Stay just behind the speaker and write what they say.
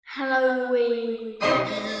Halloween.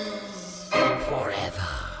 Forever.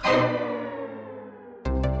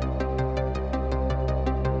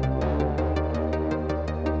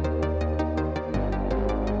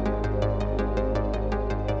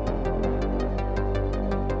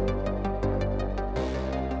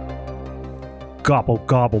 Gobble,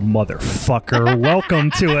 gobble, motherfucker.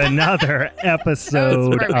 Welcome to another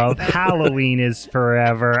episode of Halloween is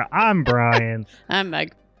Forever. I'm Brian. I'm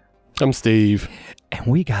Meg. I'm Steve. And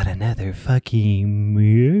we got another fucking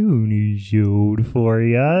Mooney-sode for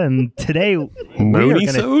you. And today,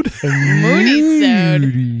 Mooney-sode? Mooney-sode.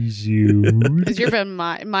 Has your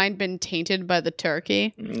mind been tainted by the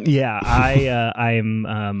turkey? Yeah, I'm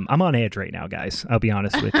on edge right now, guys. I'll be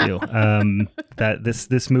honest with you. That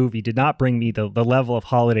this movie did not bring me the level of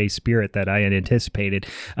holiday spirit that I had anticipated.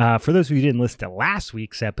 For those of you who didn't listen to last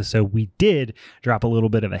week's episode, we did drop a little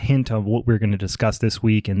bit of a hint of what we're going to discuss this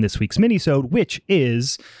week in this week's mini-sode, which is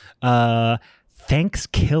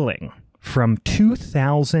Thanksgiving from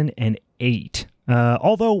 2008.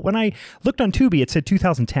 Although when I looked on Tubi, it said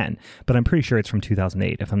 2010, but I'm pretty sure it's from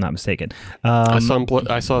 2008, if I'm not mistaken. I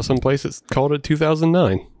saw some places called it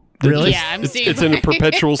 2009. Really? Yeah, it's in a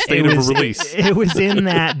perpetual state of release. It was in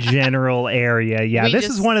that general area. Yeah, this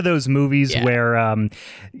is one of those movies where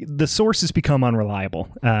the sources become unreliable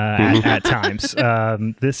at times.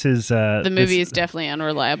 This is the movie is definitely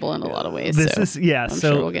unreliable in a lot of ways. Sure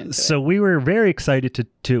we'll get into it. We were very excited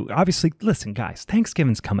to obviously listen, guys.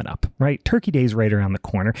 Thanksgiving's coming up, right? Turkey Day's right around the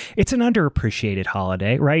corner. It's an underappreciated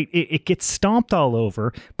holiday, right? It gets stomped all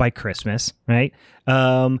over by Christmas, right?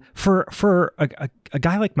 For a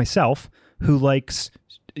guy like myself who likes,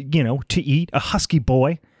 to eat, a husky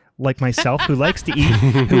boy like myself who likes to eat,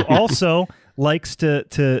 who also likes to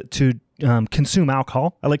consume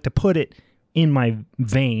alcohol. I like to put it in my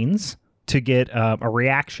veins to get a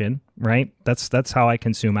reaction, right? That's how I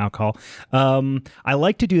consume alcohol. I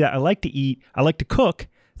like to do that. I like to eat. I like to cook.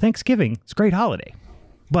 Thanksgiving, it's a great holiday,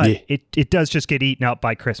 but it does just get eaten up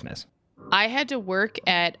by Christmas. I had to work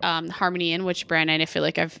at Harmony Inn, which Brian, I feel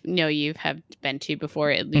like you have been to before,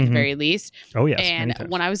 at the very least. Oh, yes. And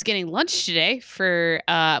when I was getting lunch today for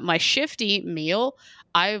my shifty meal,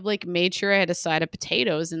 I made sure I had a side of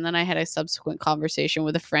potatoes, and then I had a subsequent conversation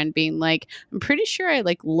with a friend being like, I'm pretty sure I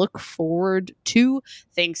look forward to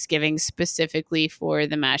Thanksgiving specifically for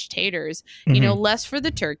the mashed taters, less for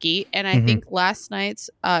the turkey. And I think last night's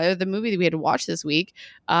the movie that we had to watch this week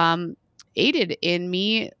aided in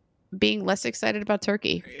me being less excited about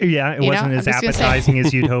turkey. Yeah, it wasn't as appetizing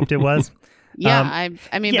as you'd hoped it was. Yeah, but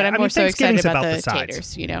I'm more so excited about the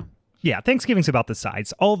taters, Yeah, Thanksgiving's about the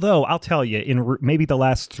sides. Although I'll tell you, in maybe the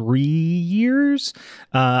last 3 years,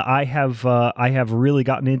 I have really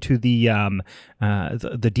gotten into the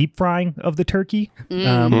deep frying of the turkey,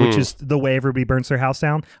 which is the way everybody burns their house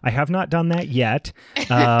down. I have not done that yet,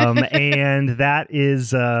 and that is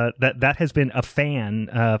that has been a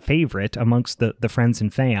fan favorite amongst the friends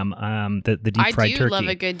and fam. The deep fried turkey. I do love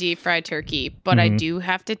a good deep fried turkey, but I do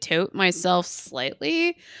have to tote myself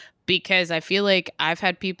slightly, because I feel like I've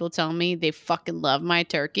had people tell me they fucking love my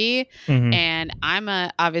turkey, and I'm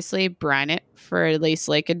obviously brine it for at least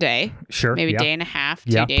a day, maybe a day and a half,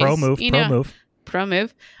 2 days. Pro move.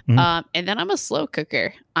 And then I'm a slow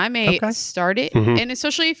cooker. I may start it, and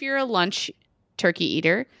especially if you're a lunch turkey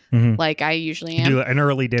eater, like I usually am. Do an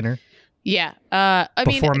early dinner. Yeah.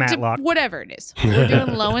 Before Matlock. Whatever it is. We're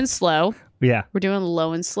doing low and slow. Yeah. We're doing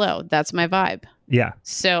low and slow. That's my vibe. Yeah.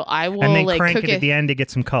 So I will and then crank cook it at the end to get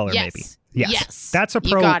some color, maybe. Yes. That's a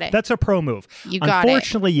pro. You got it. That's a pro move. You got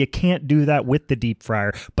Unfortunately, you can't do that with the deep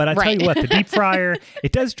fryer. But I tell you what, the deep fryer,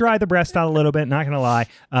 it does dry the breast out a little bit. Not gonna lie.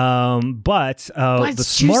 But it's the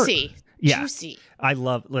smart, juicy. Yeah. Juicy. I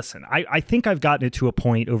think I've gotten it to a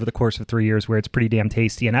point over the course of 3 years where it's pretty damn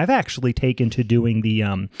tasty, and I've actually taken to doing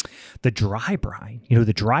the dry brine,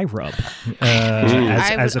 the dry rub,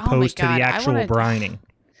 as opposed to the actual brining.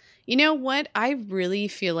 You know what? I really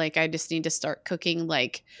feel like I just need to start cooking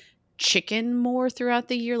chicken more throughout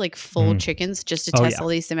the year, full chickens, just to test all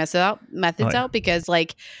these methods out, because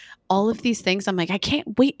all of these things, I'm I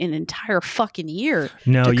can't wait an entire fucking year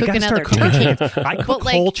to cook another turkey. I cook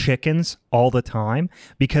whole chickens all the time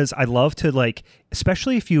because I love to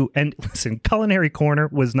especially if you, and listen, Culinary Corner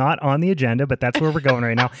was not on the agenda, but that's where we're going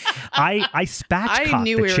right now. I spatchcock I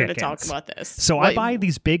knew the we were going to chickens. talk about this. So I buy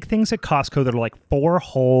these big things at Costco that are 4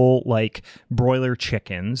 whole broiler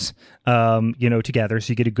chickens, together, so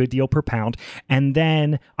you get a good deal per pound. And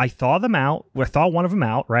then I thaw them out, or thaw one of them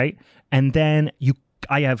out, right? And then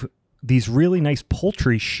I have these really nice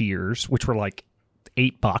poultry shears, which were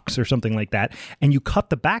 $8 or something like that, and you cut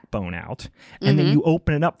the backbone out, and then you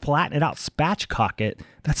open it up, flatten it out, spatchcock it.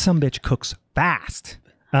 That sumbitch cooks fast.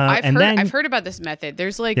 I've heard about this method.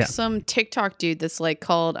 There's like some TikTok dude that's like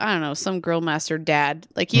called, I don't know, some grill master dad.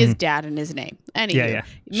 Like he has dad in his name. Anyway,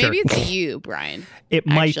 maybe it's you, Brian. It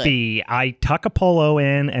might be. I tuck a polo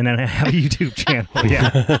in and then I have a YouTube channel. Yeah.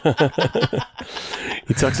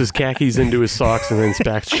 He tucks his khakis into his socks and then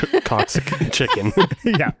cocks a chicken.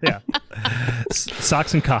 Yeah.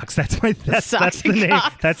 Socks and cocks. That's the name.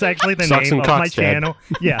 Cocks. That's actually the Socks name and of my cocks, Dad. channel.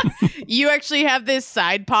 Yeah. You actually have this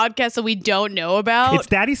side podcast that we don't know about. It's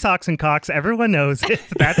Daddy Socks and Cocks. Everyone knows it.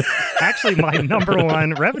 That's actually my number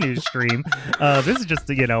one revenue stream. This is just,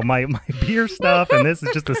 my beer stuff, and this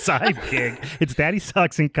is just a side gig. It's Daddy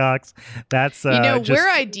Socks and Cocks. That's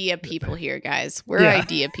we're idea people here, guys. We're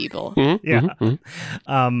idea people.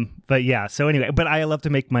 But yeah. So anyway, but I love to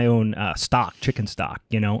make my own chicken stock,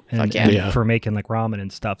 and for making like ramen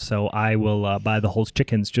and stuff. So I will buy the whole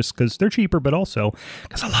chickens just because they're cheaper, but also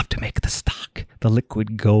because I love to make the stock, the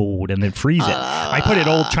liquid gold, and then freeze it. I put it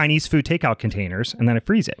old Chinese food takeout containers, and then I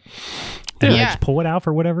freeze it. And I just pull it out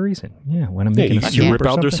for whatever reason. Yeah, when I'm making a soup you rip or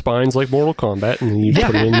out their something. spines like Mortal Kombat, and you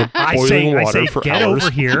put it in the boiling water for get hours.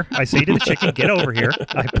 over here. I say to the chicken, get over here.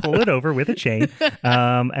 I pull it over with a chain,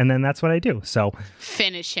 and then that's what I do. So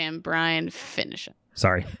finish him, Brian. Finish him.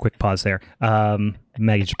 Sorry, quick pause there.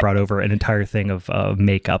 Maggie just brought over an entire thing of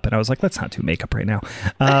makeup, and I was like, let's not do makeup right now.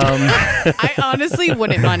 I honestly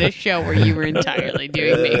wouldn't mind a show where you were entirely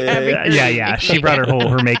doing makeup. Yeah. She brought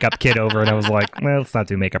her makeup kit over, and I was like, well, let's not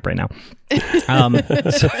do makeup right now.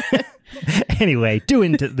 So, anyway,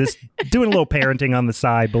 doing a little parenting on the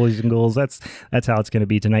side, bullies and ghouls. That's how it's going to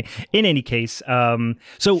be tonight. In any case,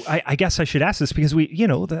 so I guess I should ask this because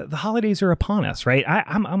the holidays are upon us, right?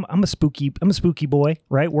 I'm a spooky boy,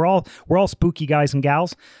 right? We're all spooky guys and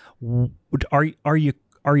gals. Are you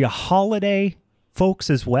holiday folks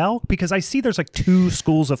as well? Because I see there's like two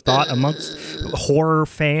schools of thought amongst horror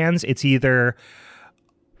fans. It's either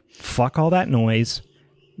fuck all that noise.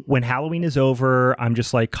 When Halloween is over, I'm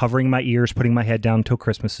just like covering my ears, putting my head down until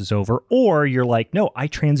Christmas is over. Or you're like, no, I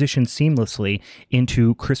transition seamlessly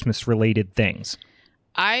into Christmas related things.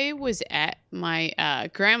 I was at my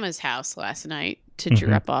grandma's house last night to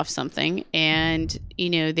drop off something, and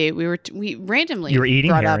we randomly you were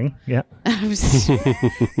eating herring. Yeah,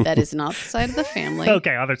 that is not the side of the family.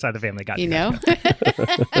 Okay, other side of the family. Got you.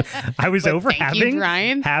 I was but over thank you,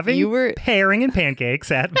 Brian. having herring and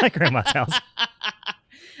pancakes at my grandma's house.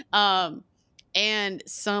 And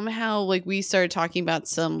somehow like we started talking about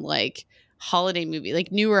some like holiday movie,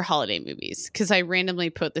 like newer holiday movies, because I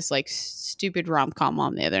randomly put this like stupid rom-com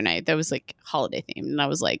on the other night that was like holiday themed, and I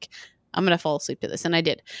was like, I'm gonna fall asleep to this, and I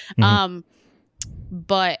did.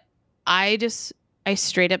 But I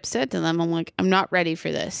straight up said to them, I'm like, I'm not ready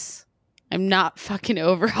for this. I'm not fucking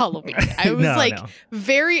over Halloween. I was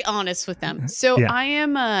very honest with them. So I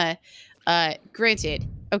am granted,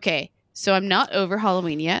 okay, so I'm not over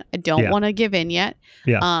Halloween yet. I don't want to give in yet.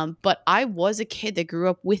 Yeah. But I was a kid that grew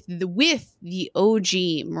up with the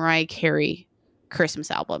OG Mariah Carey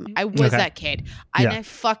Christmas album. I was that kid. And I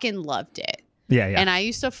fucking loved it. Yeah. And I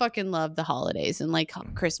used to fucking love the holidays and like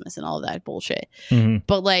Christmas and all that bullshit.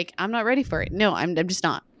 But like, I'm not ready for it. No, I'm just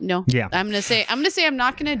not. No. Yeah. I'm gonna say I'm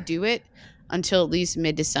not gonna do it until at least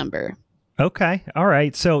mid-December. Okay. All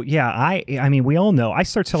right. So yeah, I mean, we all know I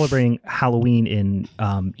start celebrating Halloween in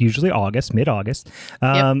usually mid-August.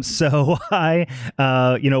 So I,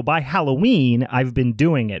 by Halloween, I've been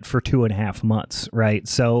doing it for 2.5 months. Right.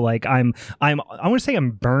 So like I want to say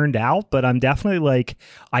I'm burned out, but I'm definitely like,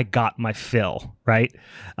 I got my fill. Right.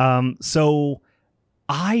 So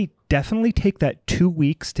I definitely take that 2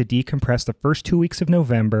 weeks to decompress, the first 2 weeks of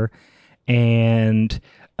November, and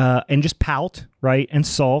just pout, right, and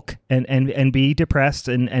sulk and be depressed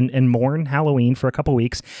and mourn Halloween for a couple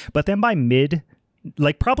weeks. But then by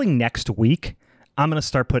probably next week, I'm going to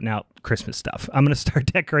start putting out Christmas stuff. I'm going to start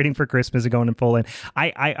decorating for Christmas and going in full in.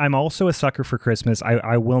 I'm also a sucker for Christmas.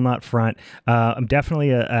 I will not front. I'm definitely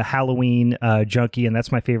a Halloween junkie, and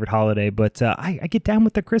that's my favorite holiday. But I get down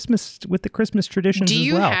with the Christmas traditions. Do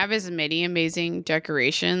you as well. have as many amazing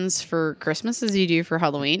decorations for Christmas as you do for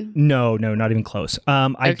Halloween? No, not even close.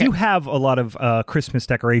 I do have a lot of Christmas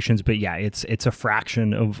decorations, but yeah, it's a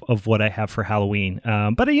fraction of what I have for Halloween.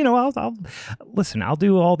 But I'll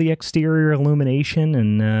do all the exterior illumination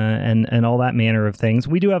and all that manner of things.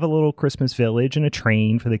 We do have a little Christmas village and a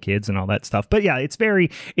train for the kids and all that stuff. But yeah, it's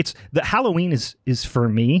the Halloween is for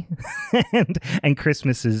me, and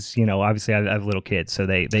Christmas is, obviously I have little kids, so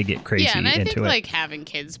they get crazy into it. Yeah, and I think like having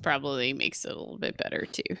kids probably makes it a little bit better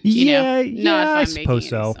too. I suppose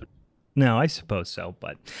so. No, I suppose so.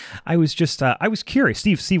 But I was just I was curious,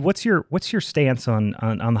 Steve, what's your stance on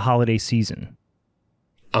the holiday season?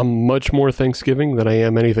 I'm much more Thanksgiving than I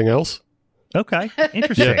am anything else. Okay,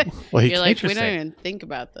 interesting. Yeah, like, You're like, we don't interesting. even think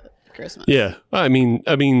about the Christmas. yeah. I mean,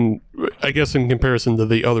 I guess in comparison to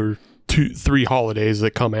the other 2-3 holidays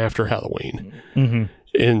that come after Halloween, Mm-hmm.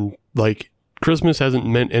 and like Christmas hasn't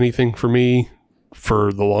meant anything for me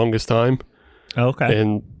for the longest time. Okay.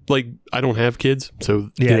 And like, I don't have kids, so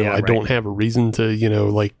Yeah, I right. don't have a reason to,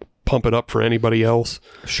 like pump it up for anybody else.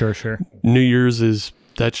 Sure. New Year's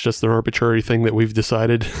that's just an arbitrary thing that we've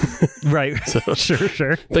decided. Right. So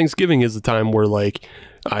Sure. Thanksgiving is the time where like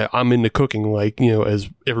I'm into cooking, like, as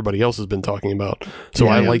everybody else has been talking about. So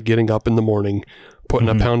Yeah, I yeah. like getting up in the morning, putting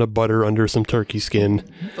a pound of butter under some turkey skin,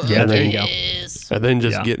 Yeah, there you go. Yes. and then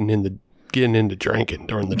just Yeah. getting into drinking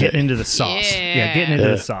during the Getting day. into the sauce. Yeah. Getting into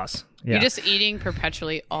Yeah. the sauce. Yeah. You're just eating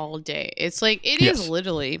perpetually all day. It's like, it Yes. is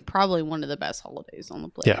literally probably one of the best holidays on the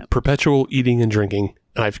Yeah, planet. perpetual eating and drinking.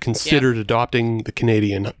 And I've considered adopting the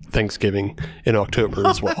Canadian Thanksgiving in October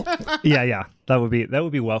as well. yeah. That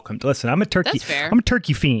would be welcomed. Listen, I'm a turkey. That's fair. I'm a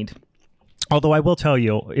turkey fiend. Although I will tell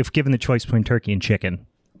you, if given the choice between turkey and chicken,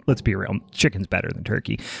 let's be real, chicken's better than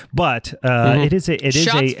turkey. But it is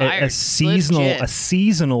Shots a fired. seasonal Legit. a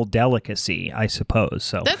seasonal delicacy, I suppose.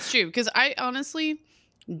 So That's true, because I honestly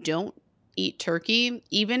don't eat turkey,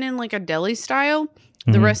 even in like a deli style,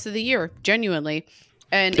 the Mhm. rest of the year, genuinely.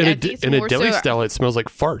 And In I a, think it's in a more deli so- style, it smells like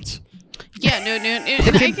farts. Yeah, no.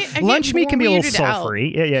 And I get lunch meat more can be a little weirded out.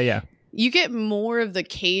 sulfury. Yeah. You get more of the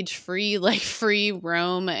cage-free, like free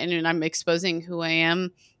roam, and I'm exposing who I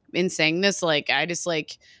am in saying this. Like, I just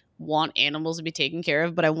like want animals to be taken care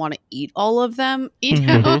of, but I want to eat all of them. You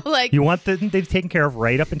know, like You want them taken care of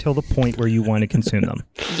right up until the point where you want to consume them.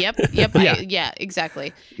 Yep. Yeah.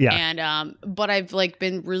 Exactly. Yeah. And but I've like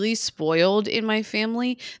been really spoiled in my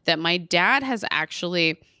family that my dad has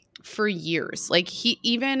actually for years. Like he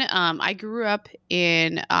even I grew up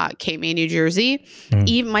in Cape May, New Jersey. Mm.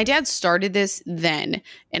 Even my dad started this then,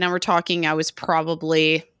 and we're talking I was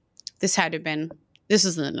probably this had to have been this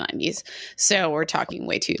is in the 90s. So we're talking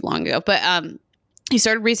way too long ago. But he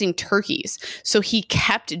started raising turkeys. So he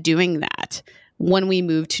kept doing that when we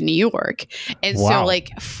moved to New York. And Wow. so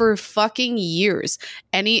like for fucking years,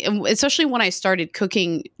 especially when I started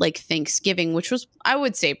cooking like Thanksgiving, which was, I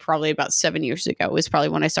would say probably about 7 years ago, was probably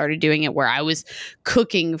when I started doing it, where I was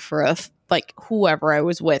cooking for like whoever I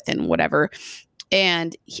was with and whatever.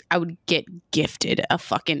 And I would get gifted a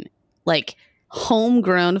fucking like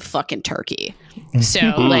homegrown fucking turkey. So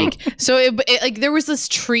it like there was this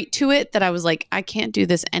treat to it that I was like, I can't do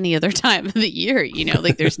this any other time of the year,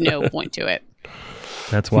 like there's no point to it.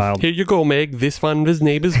 That's wild. Here you go, Meg. This one was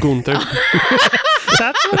neighbor's Gunther.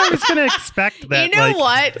 That's what I was going to expect. That, You know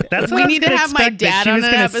like, what? That's We what I was need to gonna have my expect that dad she on was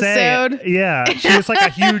an gonna say. episode. Yeah, she was like a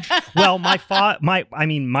huge. Well,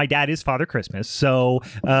 my dad is Father Christmas, so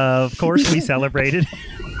of course we celebrated.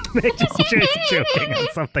 just joking on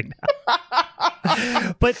something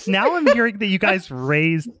now. But now I'm hearing that you guys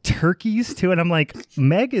raise turkeys too, and I'm like,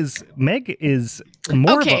 Meg is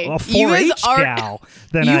more Okay, of a you guys 4-H are- gal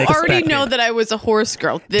than You I expected. already know that I was a horse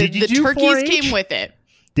girl. Did you The do turkeys 4-H? came with it.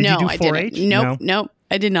 Did no, you do I 4-H? didn't. Nope,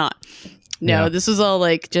 I did not. No, Yeah. this was all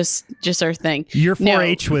like just our thing. Your No.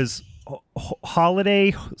 4-H was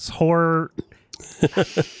holiday horror.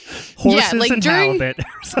 Horses like and during- halibut.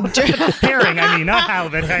 Herring, I mean, not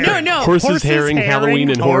halibut. Herring. No. Horses, herring, Halloween,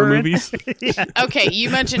 and horror movies. Yeah. Okay, you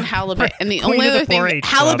mentioned halibut, and the Queen only of the other thing, 4-H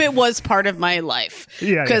halibut club. was part of my life.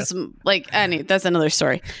 Yeah, because like, that's another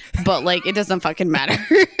story. But like, it doesn't fucking matter.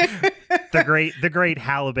 The great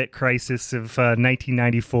halibut crisis of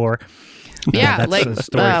 1994. Yeah, that's like, a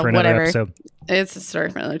story for another whatever. episode. It's a story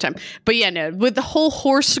for another time. But yeah, no, with the whole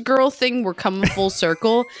horse girl thing, we're coming full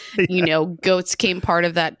circle. Goats came part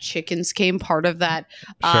of that. Chickens came part of that.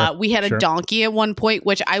 Sure, We had a sure. donkey at one point,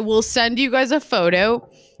 which I will send you guys a photo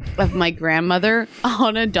of my grandmother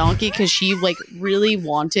on a donkey because she like really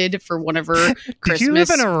wanted for one of her Christmas Did you live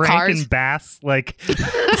in a Rankin cards. Bass like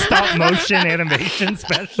stop motion animation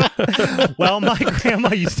special? Well, my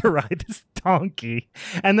grandma used to ride this donkey,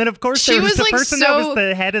 and then of course She there was was, the like, person that so- was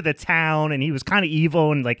the head of the town, and he was kind of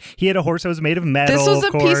evil, and like he had a horse that was made of metal. This was a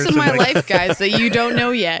of course, piece of and, my like, life, guys, that you don't know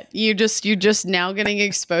yet. You just now getting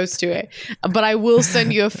exposed to it. But I will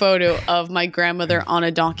send you a photo of my grandmother on a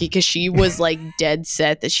donkey because she was like dead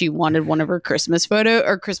set that she wanted one of her Christmas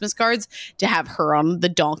cards to have her on the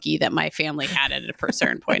donkey that my family had at a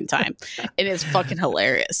certain point in time. It is fucking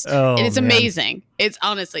hilarious. Oh, and it's man. amazing. It's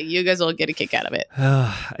honestly, you guys will get a kick out of it.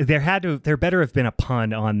 There better have been a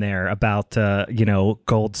pun on there about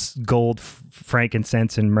gold,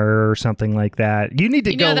 frankincense, and myrrh or something like that. You need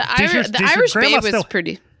to go. The Irish Babe was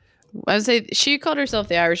pretty. I would say she called herself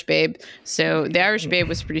the Irish Babe, so the Irish Babe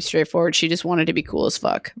was pretty straightforward. She just wanted to be cool as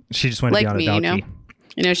fuck. She just wanted to be on a donkey.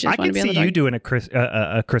 She just I can see you doing a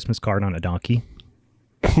Christmas card on a donkey.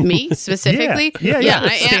 Me specifically? Yeah.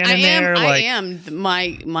 I am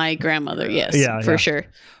my grandmother. Yes, for sure.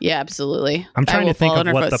 Yeah, absolutely. I'm trying to think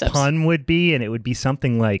of what the pun would be, and it would be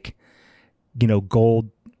something like, gold,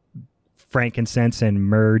 frankincense, and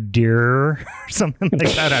myrrh or something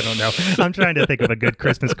like that. I don't know. I'm trying to think of a good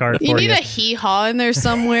Christmas card for you. You need a hee-haw in there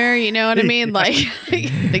somewhere. You know what I mean? Like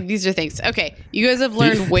these are things. Okay, you guys have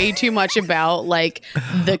learned way too much about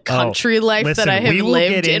the country life that I have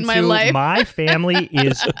lived in my life. My family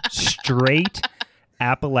is straight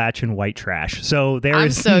Appalachian white trash. So I'm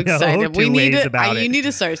so excited. You need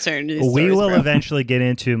to start turning these We will bro. eventually get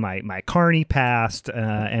into my Carney past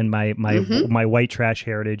and my white trash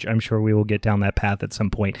heritage. I'm sure we will get down that path at some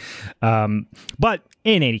point. But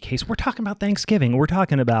in any case, we're talking about Thanksgiving. We're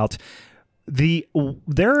talking about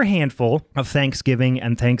there are a handful of Thanksgiving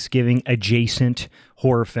and Thanksgiving adjacent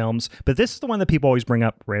horror films, but this is the one that people always bring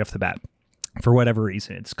up right off the bat. For whatever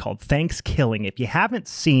reason, it's called Thanksgiving. If you haven't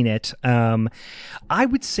seen it, I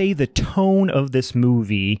would say the tone of this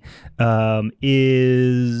movie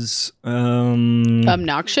is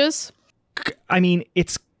obnoxious. I mean,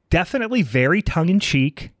 it's definitely very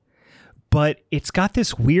tongue-in-cheek, but it's got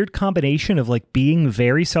this weird combination of being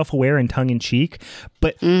very self-aware and tongue-in-cheek,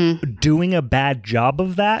 but doing a bad job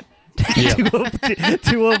of that.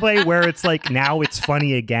 To a way where it's now it's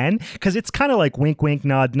funny again, because it's kind of like wink wink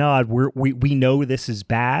nod nod, we know this is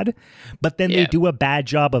bad, but then they do a bad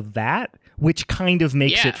job of that, which kind of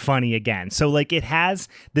makes it funny again. So it has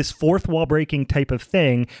this fourth wall breaking type of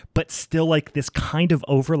thing, but still this kind of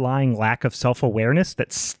overlying lack of self-awareness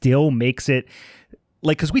that still makes it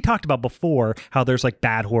because we talked about before how there's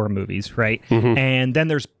bad horror movies, right? And then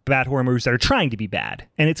there's bad horror movies that are trying to be bad,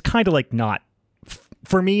 and it's kind of not.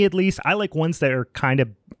 For me, at least, I like ones that are kind of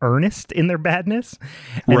earnest in their badness.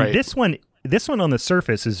 And right. This one on the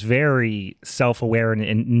surface is very self-aware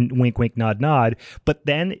and wink, wink, nod, nod. But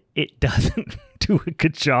then it doesn't do a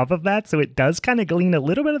good job of that. So it does kind of glean a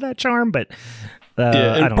little bit of that charm. But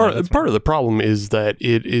and part of the problem is that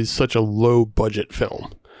it is such a low budget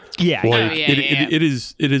film. Yeah, it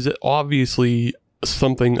is obviously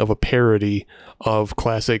something of a parody of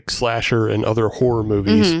classic slasher and other horror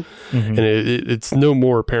movies, and it's no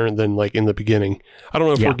more apparent than in the beginning. I don't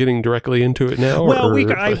know if we're getting directly into it now. Well,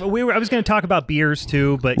 I was going to talk about beers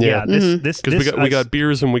too, but this we got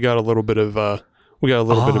beers and we got a little bit of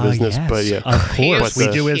business, yes, but of course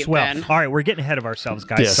we do as well. All right, we're getting ahead of ourselves,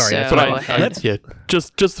 guys. Yeah, sorry, but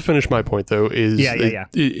just to finish my point though is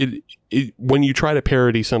it, when you try to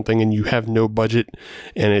parody something and you have no budget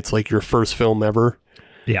and it's your first film ever,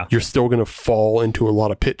 you're still going to fall into a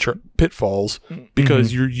lot of pitfalls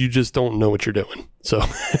because you just don't know what you're doing. So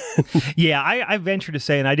I venture to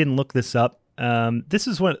say, and I didn't look this up,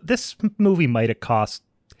 this movie might have cost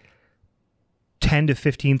 $10,000 to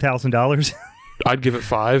 $15,000. I'd give it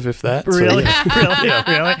 5 if that. Really? So,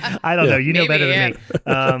 really? I don't know. You know better than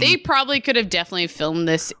me. They probably could have definitely filmed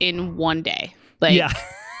this in one day.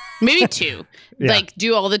 Maybe 2.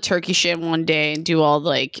 Do all the turkey shit in one day and do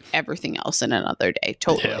all everything else in another day.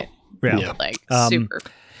 Totally. Yeah. Super.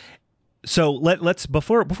 So let's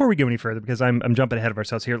before we go any further, because I'm jumping ahead of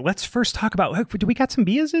ourselves here. Let's first talk about, do we got some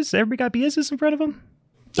Biazes? Everybody got Biazes in front of them?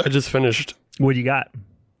 I just finished. What do you got?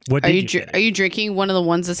 What are you drinking one of the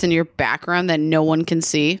ones that's in your background that no one can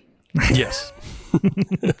see? Yes.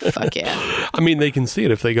 Fuck yeah. I mean, they can see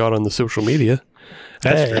it if they got on the social media.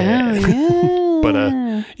 That's true. Oh,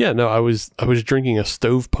 yeah. But I was drinking a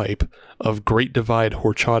stovepipe of Great Divide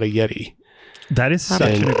Horchata Yeti. That is such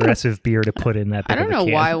an aggressive beer to put in that. I don't know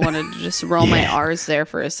why I wanted to just roll my R's there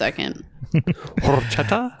for a second.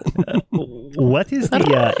 Horchata? What is the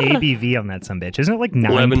ABV on that sumbitch? Isn't it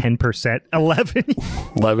 9-10%? 11?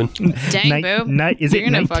 Dang, boo. Is it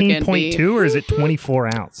 19.2 or is it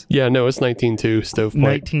 24 ounce? Yeah, no, it's 19.2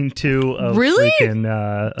 stovepipe. 19.2 of really? Freaking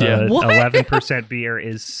 11% beer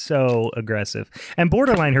is so aggressive and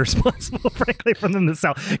borderline irresponsible, frankly, from them to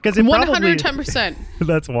sell. Because 110%.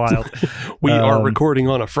 That's wild. We are recording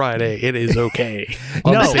on a Friday. It is okay.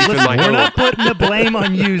 No, listen, we're not putting the blame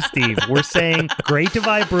on you, Steve. We're saying Great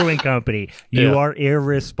Divide Brewing Company, you are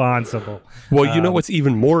irresponsible. Well, you know what's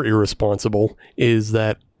even more irresponsible is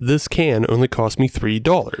that this can only cost me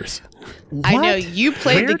 $3. I know you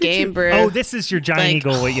played the game, bro. Oh, this is your Giant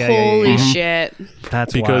Eagle. Holy shit!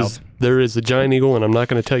 That's because wild. there is a Giant Eagle, and I'm not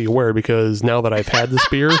going to tell you where because now that I've had this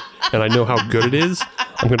beer and I know how good it is,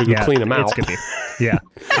 I'm going to go clean them out. Yeah,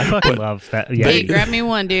 I fucking love that. Yeah, hey, grab me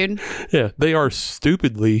one, dude. Yeah, they are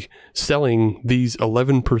stupidly selling these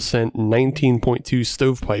 11% 19.2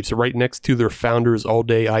 stovepipes right next to their Founders All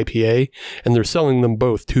Day IPA, and they're selling them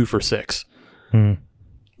both 2 for $6.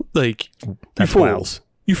 Like, that's you fools. Wild.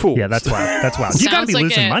 You fools. Yeah, that's wild. That's wild. You got to be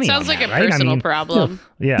losing money on that, sounds like a right? personal problem.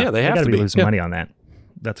 Yeah, they have to be losing money on that.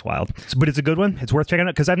 That's wild. But it's a good one. It's worth checking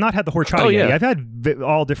out because I've not had the Horchata Yeti. I've had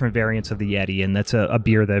all different variants of the Yeti, and that's a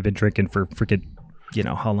beer that I've been drinking for freaking,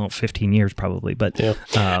 how long? 15 years probably. But yeah.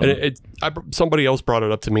 And somebody else brought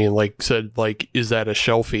it up to me and like said, like, is that a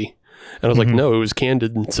shelfie? And I was like, no, it was canned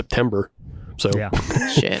in September. So,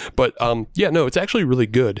 shit. But no, it's actually really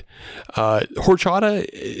good. Horchata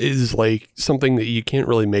is like something that you can't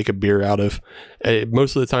really make a beer out of.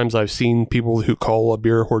 Most of the times I've seen people who call a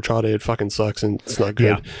beer horchata, it fucking sucks and it's not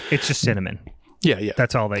good. Yeah, it's just cinnamon. Yeah.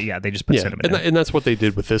 That's all they just put cinnamon in. And that's what they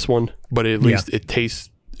did with this one, but at least it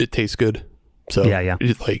tastes good. So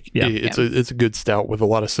it's a good stout with a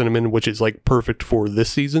lot of cinnamon, which is like perfect for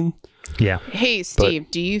this season. Yeah. Hey, Steve,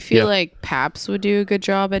 do you feel like Pabst would do a good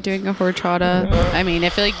job at doing a horchata? I mean, I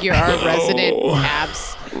feel like you're our resident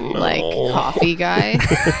Pabst coffee guy.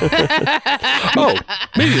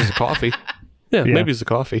 Maybe it's a coffee. Yeah, maybe it's a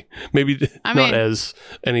coffee. Maybe not as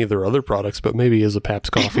any of their other products, but maybe as a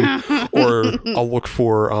Pabst coffee. Or I'll look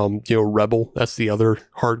for, Rebel. That's the other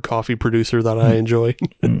hard coffee producer that I enjoy.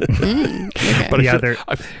 Okay. But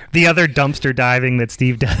the other dumpster diving that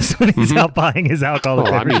Steve does when he's out buying his alcohol.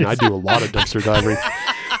 I do a lot of dumpster diving.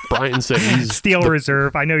 Brian said he's Steel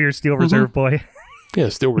Reserve. I know you're a Steel Reserve boy. Yeah,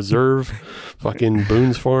 Steel Reserve, fucking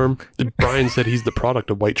Boone's Farm. Brian said he's the product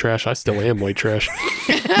of white trash. I still am white trash.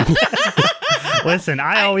 Listen,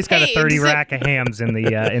 I always got a 30 rack of hams in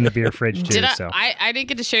the beer fridge too. I didn't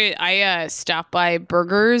get to show you. I stopped by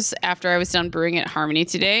Burgers after I was done brewing at Harmony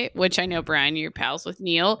today, which I know, Brian, you're pals with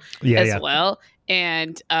Neil as well.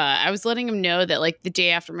 And I was letting him know that like the day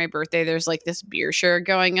after my birthday, there's like this beer share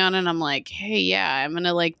going on. And I'm like, hey, yeah, I'm going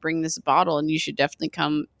to like bring this bottle and you should definitely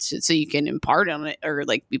come so you can impart on it or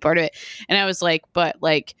like be part of it. And I was like, but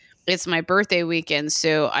like, it's my birthday weekend,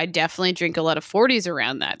 so I definitely drink a lot of 40s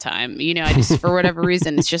around that time. I just, for whatever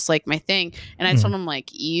reason, it's just like my thing. And I told him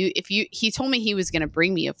like, he told me he was going to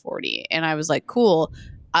bring me a 40 and I was like, cool.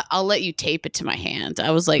 I'll let you tape it to my hand.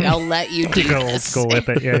 I was like, I'll let you do go this. Old school with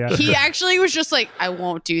it. Yeah. He actually was just like, I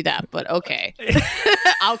won't do that, but okay.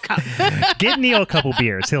 I'll come. Get Neil a couple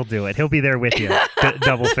beers. He'll do it. He'll be there with you,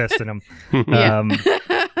 double fisting him.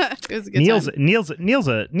 It was a good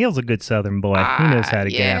time. Neil's a good Southern boy. He knows how to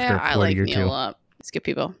get after a 40 or two. It's good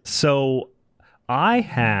people. So I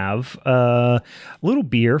have a little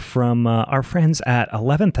beer from our friends at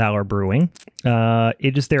 11th Hour Brewing.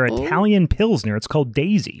 It is their Italian Pilsner. It's called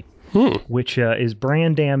Daisy, which is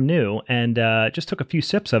brand damn new. And just took a few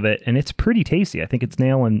sips of it, and it's pretty tasty. I think it's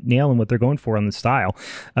nailing what they're going for on the style.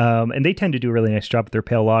 And they tend to do a really nice job with their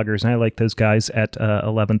pale lagers, and I like those guys at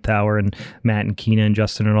 11th Hour and Matt and Keena and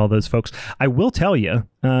Justin and all those folks. I will tell you,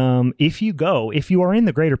 if you are in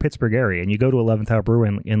the greater Pittsburgh area and you go to 11th Hour Brew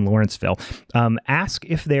in Lawrenceville, ask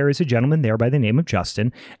if there is a gentleman there by the name of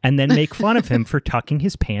Justin, and then make fun of him for tucking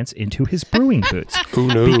his pants into his brewing boots. Oh,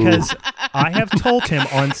 no. Because I have told him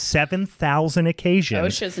on 7,000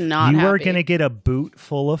 occasions, you are going to get a boot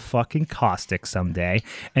full of fucking caustic someday,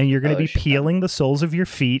 and you're going to be peeling the soles of your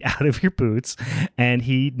feet out of your boots, and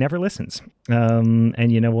he never listens.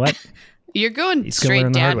 And you know what? You're going straight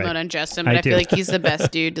dad mode on Justin, but I feel like he's the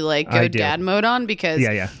best dude to like go dad mode on because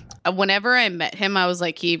whenever I met him, I was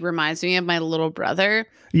like, he reminds me of my little brother.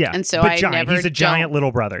 Yeah. And so he's a giant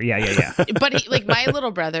little brother. Yeah. But my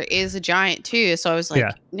little brother is a giant too. So I was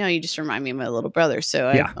like, no, you just remind me of my little brother. So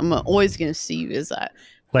I'm always going to see you as that.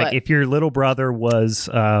 Like if your little brother was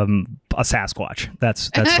a Sasquatch, that's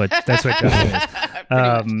what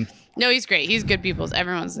Justin is. No, he's great. He's good people.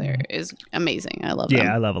 Everyone's there is amazing. I love them.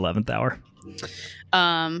 Yeah, I love 11th Hour.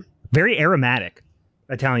 Very aromatic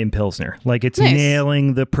Italian Pilsner. Like it's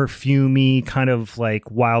nailing the perfumey kind of like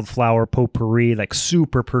wildflower potpourri, like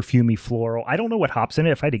super perfumey floral. I don't know what hops in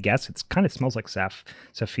it. If I had to guess, it kind of smells like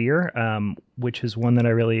Saphir, which is one that I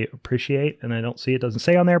really appreciate. And I don't see it, doesn't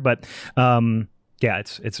say on there, but yeah,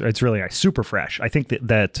 it's really nice, super fresh. I think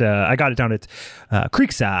that I got it down at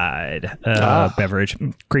Creekside beverage,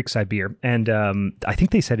 Creekside beer, and I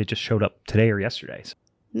think they said it just showed up today or yesterday.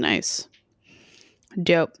 Nice,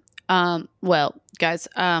 dope. Well, guys,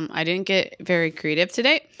 I didn't get very creative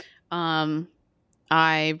today.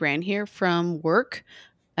 I ran here from work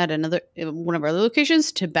at one of our other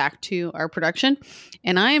locations to back to our production.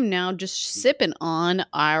 And I am now just sipping on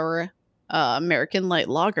our American light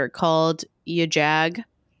lager called Yajag.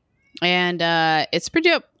 And it's pretty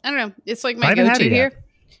dope. I don't know. It's like my go-to here.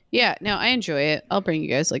 Yeah, no, I enjoy it. I'll bring you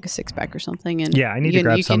guys like a 6-pack or something. And yeah, I need to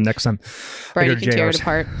grab some next time. Brian, you can tear it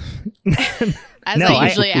apart. I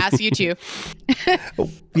usually ask you to.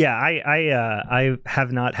 Yeah, I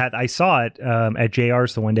have not had. I saw it at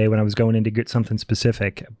JR's the one day when I was going in to get something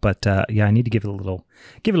specific. But yeah, I need to give it a little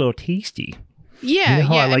tasty. Yeah, you know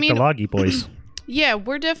how I like the Loggy Boys. Yeah,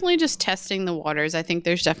 we're definitely just testing the waters. I think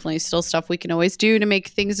there's definitely still stuff we can always do to make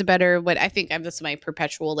things better. But I think that's my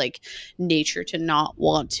perpetual like nature to not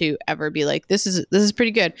want to ever be like, this is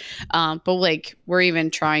pretty good. But like we're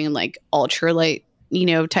even trying like ultralight,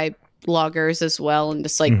 type lagers as well, and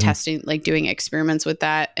just like testing, like doing experiments with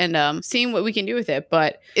that and seeing what we can do with it.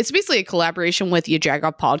 But it's basically a collaboration with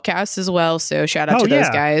Yajaga Podcast as well. So shout out to those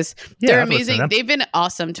guys. Yeah, they're amazing. They've been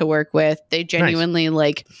awesome to work with. They genuinely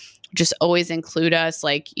like just always include us.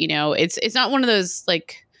 Like, it's not one of those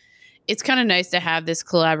like, it's kind of nice to have this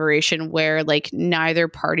collaboration where like neither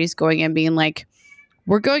party's going in being like,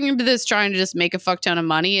 we're going into this trying to just make a fuck ton of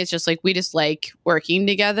money. It's just like, we just like working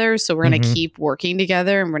together. So we're going to keep working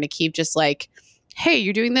together, and we're going to keep just like, hey,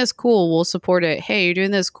 you're doing this, cool, we'll support it. Hey, you're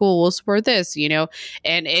doing this, cool, we'll support this, and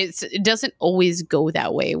it doesn't always go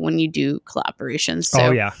that way when you do collaborations.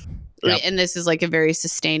 So, and this is like a very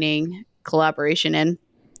sustaining collaboration. And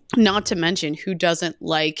not to mention, who doesn't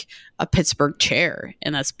like a Pittsburgh chair?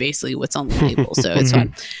 And that's basically what's on the label. So it's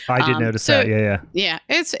fun. I did notice that. Yeah. Yeah.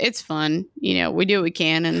 It's fun. We do what we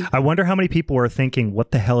can. And I wonder how many people are thinking,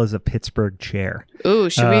 what the hell is a Pittsburgh chair? Ooh,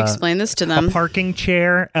 should we explain this to them? A parking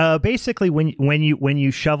chair. Basically, when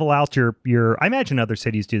you shovel out your, I imagine other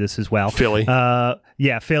cities do this as well. Philly.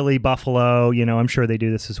 Philly, Buffalo. I'm sure they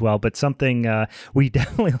do this as well. But something we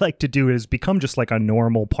definitely like to do is become just like a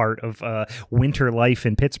normal part of winter life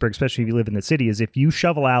in Pittsburgh, especially if you live in the city, is if you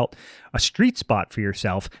shovel out a street spot for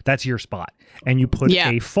yourself, that's your spot. And you put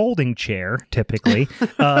a folding chair, typically,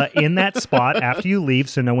 in that spot after you leave,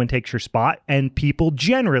 so no one takes your spot. And people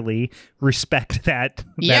generally respect that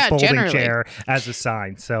folding chair as a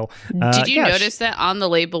sign. So, did you notice that on the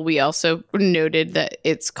label we also noted that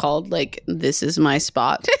it's called like, this is my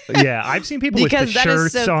spot? Yeah, I've seen people with the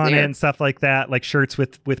shirts on it and stuff like that, like shirts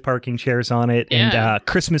with parking chairs on it and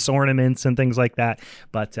Christmas ornaments and things like that.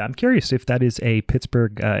 But I'm curious if that is a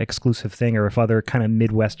Pittsburgh exclusive thing, or if other kind of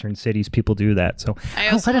Midwestern cities people do that. So I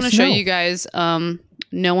also want to show you guys,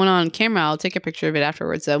 no one on camera, I'll take a picture of it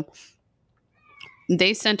afterwards. So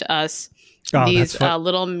they sent us these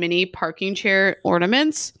little mini parking chair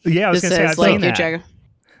ornaments. Yeah, I was going to say, I've seen that.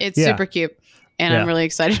 It's super cute. And I'm really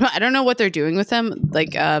excited. I don't know what they're doing with them.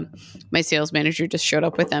 Like, my sales manager just showed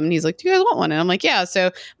up with them, and he's like, do you guys want one? And I'm like, yeah. So,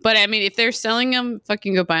 but I mean, if they're selling them,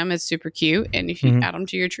 fucking go buy them. It's super cute. And if you add them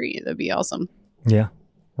to your tree, that'd be awesome. Yeah.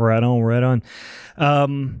 Right on.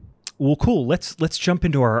 Well, cool. Let's jump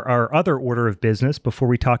into our other order of business before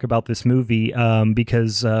we talk about this movie,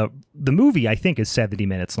 because the movie, I think, is 70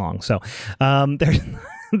 minutes long. So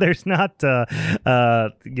there's not,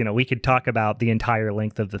 we could talk about the entire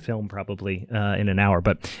length of the film probably in an hour.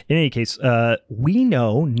 But in any case, we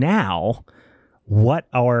know now what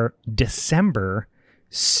our December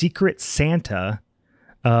Secret Santa,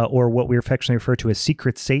 or what we affectionately refer to as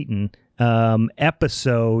Secret Satan,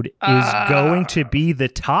 episode is going to be the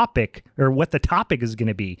topic, or what the topic is going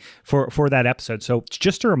to be for that episode. So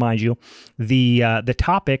just to remind you, the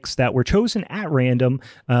topics that were chosen at random,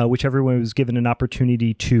 which everyone was given an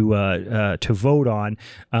opportunity to vote on,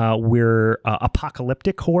 were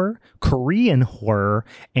apocalyptic horror, Korean horror,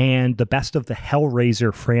 and the best of the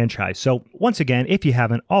Hellraiser franchise. So once again, if you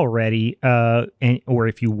haven't already, or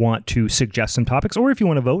if you want to suggest some topics, or if you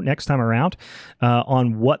want to vote next time around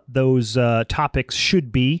on what those topics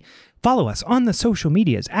should be, follow us on the social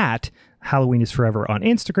medias at Halloween is Forever on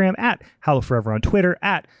Instagram, at Hallow Forever on Twitter,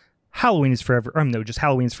 at Halloween is Forever, just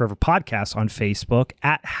Halloween is Forever podcast on Facebook,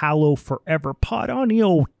 at Hallow Forever Pod on the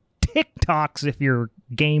old TikToks if you're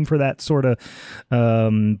game for that sort of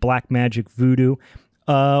black magic voodoo,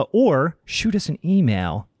 or shoot us an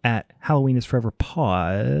email at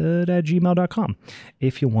halloweenisforeverpod@gmail.com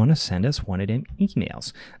if you want to send us one of them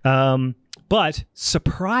emails. But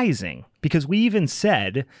surprising, because we even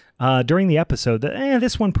said during the episode that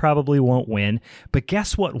this one probably won't win. But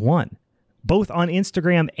guess what won? Both on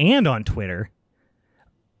Instagram and on Twitter.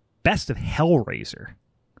 Best of Hellraiser.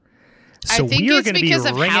 So I think it's because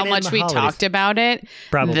of how much we talked about it.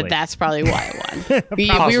 Probably. That's probably why it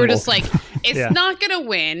won. we were just like, it's not going to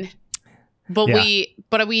win. But we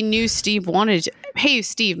But we knew Steve wanted to. Hey,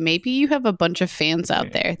 Steve, maybe you have a bunch of fans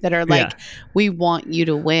out there that are like, we want you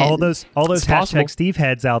to win. All those hashtag Steve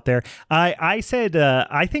heads out there. I said,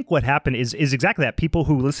 I think what happened is exactly that. People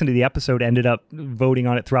who listened to the episode ended up voting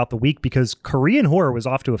on it throughout the week because Korean Horror was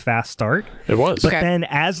off to a fast start. It was. But then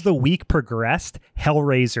as the week progressed,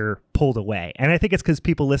 Hellraiser pulled away. And I think it's because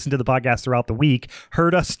people listened to the podcast throughout the week,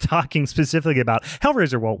 heard us talking specifically about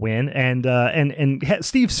Hellraiser won't win. And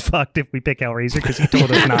Steve's fucked if we pick Hellraiser because he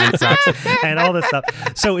told us 9 sucks and all this stuff.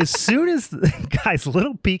 So as soon as, guys,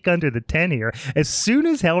 little peek under the tent here, as soon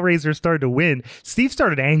as Hellraiser started to win, Steve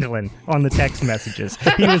started angling on the text messages.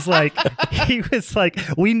 He was like,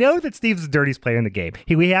 we know that Steve's the dirtiest player in the game.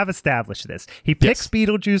 We have established this. He picks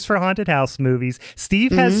Beetlejuice for haunted house movies.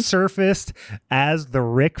 Steve has surfaced as the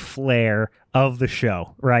Ric Flair of the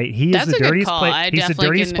show, right? He is the dirtiest player. He's the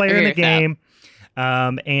dirtiest player in the game.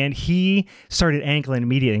 And he started angling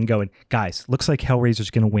immediately and going, guys, looks like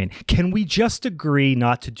Hellraiser's going to win. Can we just agree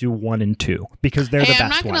not to do 1 and 2 because they're the best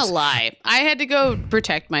ones? I'm not going to lie. I had to go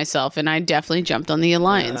protect myself, and I definitely jumped on the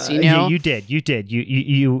alliance. You know, you did.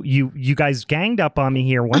 You guys ganged up on me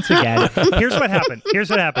here once again. Here's what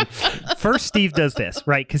happened. First, Steve does this,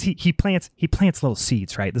 right? Because he plants little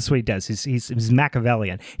seeds, right? This is what he does. He's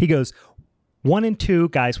Machiavellian. He goes, 1 and 2,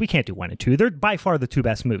 guys, we can't do 1 and 2. They're by far the 2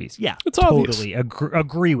 best movies. Yeah, it's totally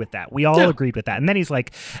agree with that. We all agreed with that. And then he's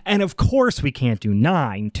like, and of course we can't do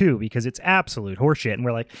 9 too because it's absolute horseshit. And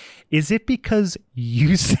we're like, is it because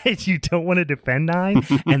you said you don't want to defend 9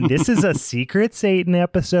 and this is a secret Satan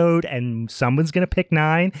episode and someone's going to pick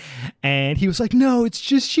 9? And he was like, no, it's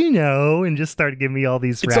just, and just started giving me all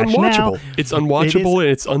these rationale. It's unwatchable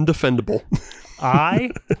and it's undefendable. I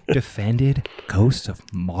defended Ghost of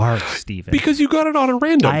Mars, Steven. Because you got it on a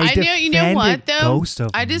random. I know, you know what, though? Ghost of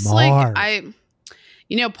I just Mars.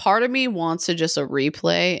 part of me wants to just a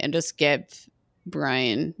replay and just give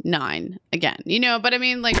Brian 9 again. But I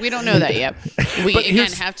mean, like, we don't know that yet. We,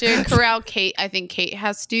 again, have to corral Kate. I think Kate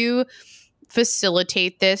has to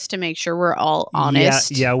facilitate this to make sure we're all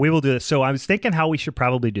honest. Yeah, we will do this. So I was thinking how we should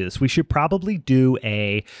probably do this. We should probably do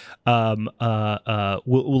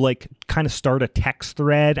we'll like kind of start a text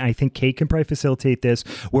thread. I think Kate can probably facilitate this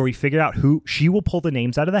where we figure out who she will pull the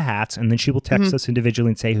names out of the hats and then she will text us individually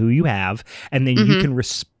and say who you have. And then you can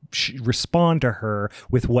respond to her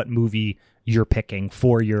with what movie you're picking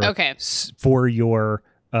for your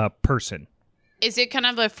person. Is it kind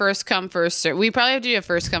of a first come first serve? We probably have to do a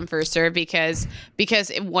first come first serve because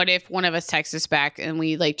what if one of us texts us back and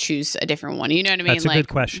we like choose a different one? You know what I mean? That's a good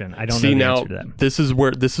question. I don't know the answer to that.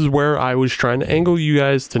 This is where I was trying to angle you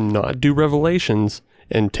guys to not do Revelations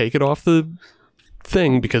and take it off the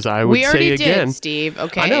thing because I would say again, did, Steve.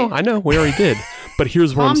 Okay, I know, we already did. But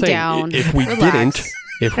here's what I'm saying: down. if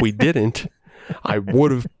we didn't, I would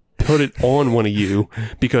have put it on one of you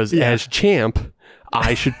because as champ,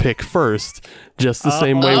 I should pick first, just the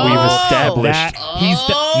same way we've established.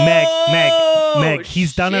 Meg,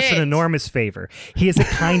 he's done us an enormous favor. He is a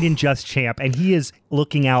kind and just champ, and he is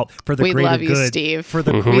looking out for the greater good. Steve. For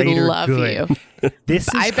the greater good. You. This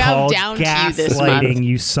is called gaslighting,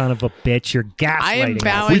 you son of a bitch. You're gaslighting. I am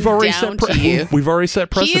bowing down to you. We've already set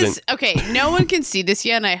precedent. No one can see this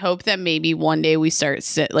yet, and I hope that maybe one day we start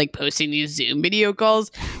posting these Zoom video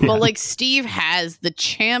calls. But like Steve has the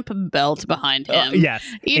champ belt behind him. Yes.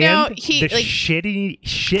 He the like shit eating.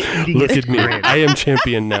 Look at me. I am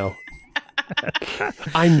champion now.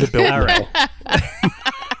 I'm the belt. All right.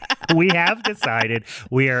 We have decided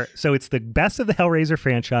so it's the best of the Hellraiser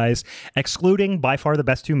franchise, excluding by far the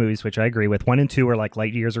best 2 movies, which I agree with. 1 and 2 are like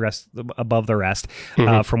light years above the rest,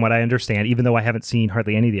 from what I understand, even though I haven't seen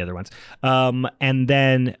hardly any of the other ones. And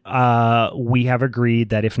then we have agreed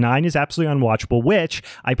that if 9 is absolutely unwatchable, which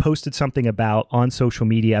I posted something about on social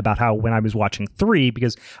media about how when I was watching 3,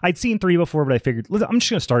 because I'd seen 3 before, but I figured I'm just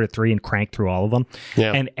going to start at 3 and crank through all of them.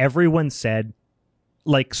 Yeah. And everyone said,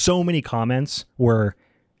 like, so many comments were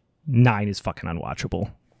 9 is fucking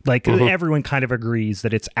unwatchable. Like everyone kind of agrees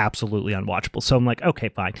that it's absolutely unwatchable. So I'm like, okay,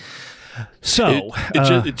 fine. So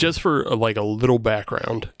just for like a little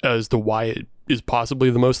background as to why it is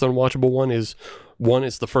possibly the most unwatchable one is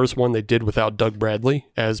it's the first one they did without Doug Bradley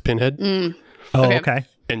as Pinhead. Oh, okay.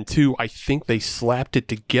 And 2, I think they slapped it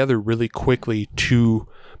together really quickly to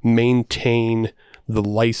maintain the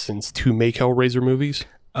license to make Hellraiser movies.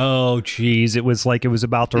 Oh, geez. It was like it was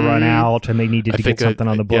about to run out and they needed to get something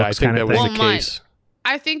on the books. Yeah, I think that was the case.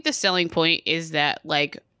 I think the selling point is that,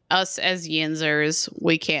 like, us as Yinzers,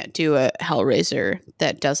 we can't do a Hellraiser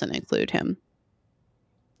that doesn't include him.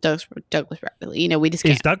 Douglas Bradley. We just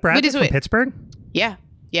can't. Is Doug Bradley from Pittsburgh? Yeah.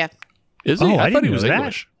 Is he? I thought he was that.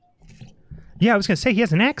 English. Yeah, I was going to say he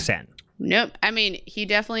has an accent. Nope. I mean, he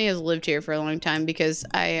definitely has lived here for a long time because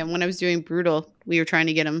when I was doing Brutal, we were trying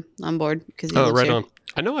to get him on board because he lives right here. on.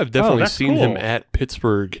 I know I've definitely seen him at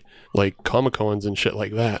Pittsburgh, like Comic-Cons and shit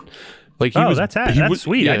like that. Like that's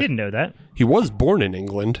sweet. Yeah, I didn't know that. He was born in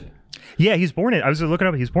England. Yeah, I was looking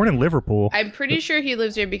up. He's born in Liverpool. I'm pretty sure he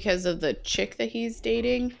lives here because of the chick that he's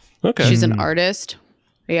dating. Okay. She's an artist.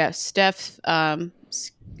 Yeah, Steph Sculo?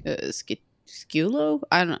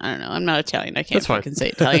 I don't know. I'm not Italian. I can't fucking say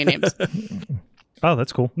Italian names. Oh,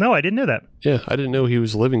 that's cool. No, I didn't know that. Yeah, I didn't know he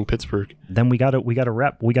was living in Pittsburgh. Then we got to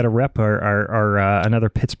rep our another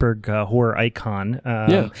Pittsburgh horror icon.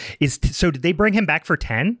 So did they bring him back for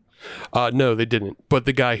 10? No, they didn't. But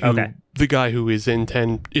the guy who is in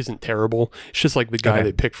 10 isn't terrible. It's just like the guy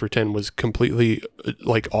they picked for 10 was completely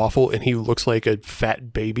like awful, and he looks like a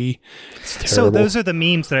fat baby. It's terrible. So those are the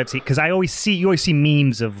memes that I've seen, because you always see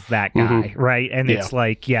memes of that guy, right? And it's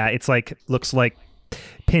like, looks like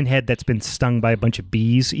Pinhead that's been stung by a bunch of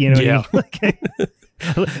bees. You know what I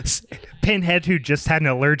mean? Pinhead who just had an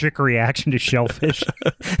allergic reaction to shellfish.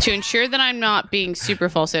 To ensure that I'm not being super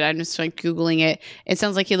false, I'm just like Googling it. It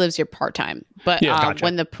sounds like he lives here part-time. But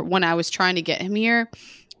gotcha. When I was trying to get him here,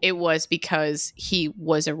 it was because he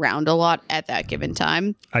was around a lot at that given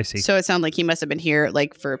time. I see. So it sounded like he must have been here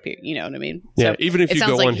like for a period. You know what I mean? Yeah. So even if you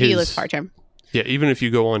go on he lives part-time. Yeah. Even if you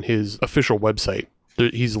go on his official website,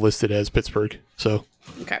 he's listed as Pittsburgh. So.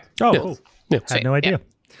 Okay. Oh, cool. Yeah. I had no idea.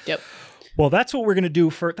 Yep. Well, that's what we're going to do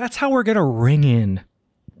that's how we're going to ring in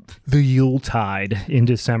the Yuletide in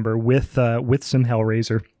December with some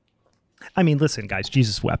Hellraiser. I mean, listen, guys,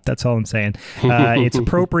 Jesus wept. That's all I'm saying. It's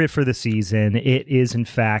appropriate for the season. It is, in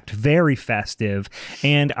fact, very festive.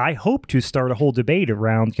 And I hope to start a whole debate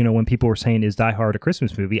around, when people were saying, is Die Hard a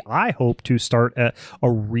Christmas movie? I hope to start a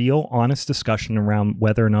real, honest discussion around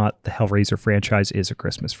whether or not the Hellraiser franchise is a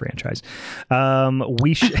Christmas franchise.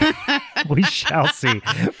 We shall see.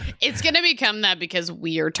 It's going to become that because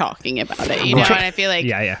we are talking about it, and I feel like,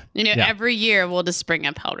 every year we'll just bring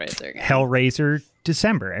up Hellraiser again. #Hellraiser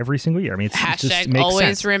December every single year. I mean, it just makes always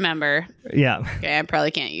sense. Remember. Yeah. Okay, I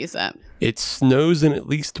probably can't use that. It snows in at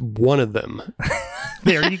least one of them.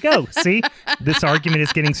 There you go. See, this argument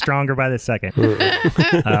is getting stronger by the second.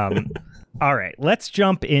 All right, let's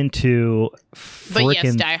jump into. But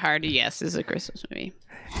yes, Die Hard. Yes, is a Christmas movie.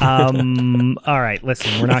 All right,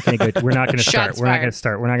 listen, we're not going to start. We're not going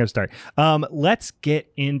to start. Let's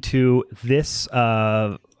get into this.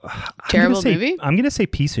 Terrible movie? I'm going to say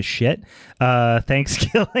piece of shit.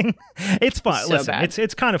 Thanksgiving. It's fun. So Listen, bad.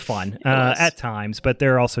 it's kind of fun at times, but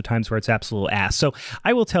there are also times where it's absolute ass. So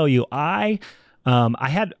I will tell you, I don't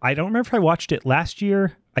remember if I watched it last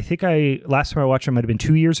year. I think last time I watched it might have been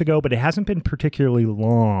 2 years ago, but it hasn't been particularly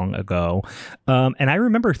long ago. And I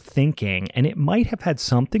remember thinking, and it might have had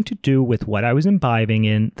something to do with what I was imbibing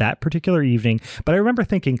in that particular evening, but I remember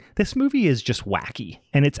thinking, this movie is just wacky,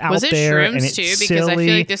 and it's out there. Was it shrooms and it's too? silly. Because I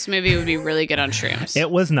feel like this movie would be really good on shrooms. It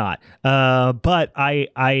was not. But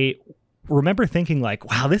I remember thinking like,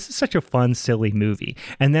 wow, this is such a fun, silly movie.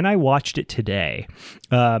 And then I watched it today,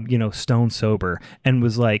 stone sober, and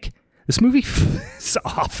was like, this movie is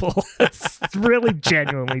awful. It's really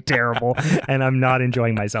genuinely terrible, and I'm not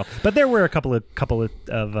enjoying myself. But there were a couple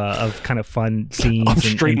of kind of fun scenes. I'm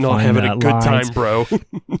straight not having a good time, bro.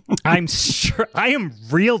 I'm sure I am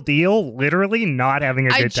real deal, literally not having a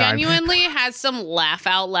good time. I genuinely had some laugh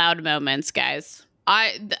out loud moments, guys.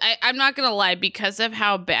 I'm not gonna lie, because of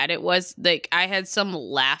how bad it was, like I had some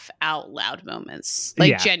laugh out loud moments.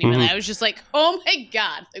 Like genuinely. I was just like, oh my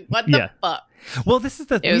God, like, what the fuck? Well, this is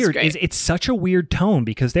the weird. It's such a weird tone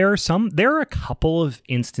because there are a couple of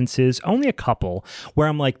instances, only a couple, where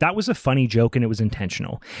I'm like, that was a funny joke and it was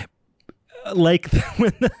intentional. Like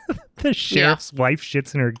when the sheriff's wife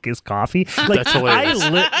shits in his coffee. Like, that's hilarious.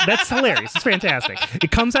 That's hilarious. It's fantastic.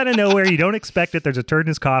 It comes out of nowhere. You don't expect it. There's a turd in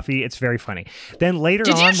his coffee. It's very funny. Then later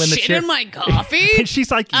on, when the shit in my coffee? And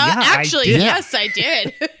she's like, yeah, actually, I did. yes, I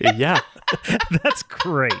did. Yeah. That's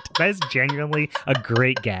great. That is genuinely a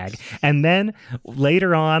great gag. And then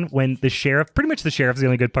later on, when the sheriff, pretty much the sheriff is the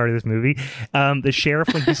only good part of this movie. The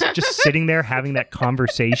sheriff, when he's just sitting there having that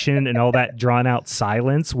conversation and all that drawn out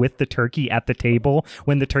silence with the turkey at the table,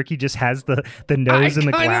 when the turkey just has the nose and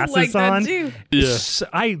the glasses on. Yeah.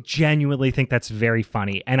 I genuinely think that's very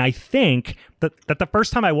funny. And I think that the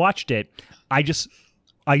first time I watched it, I just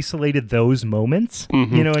isolated those moments,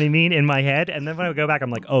 you know what I mean, in my head, and then when I go back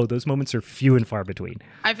I'm like, oh, those moments are few and far between.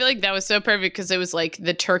 I feel like that was so perfect because it was like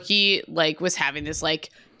the turkey like was having this like,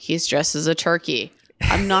 he's dressed as a turkey,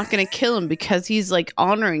 I'm not gonna kill him because he's like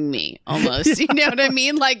honoring me almost. You know what I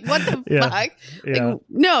mean? Like, what the fuck? Like,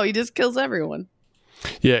 no, he just kills everyone.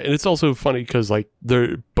 Yeah, and it's also funny because like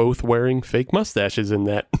they're both wearing fake mustaches in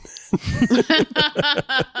that.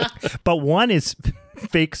 But one is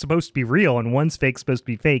fake supposed to be real and one's fake supposed to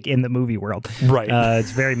be fake in the movie world. Right. It's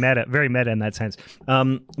very meta in that sense.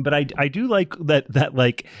 But I do like that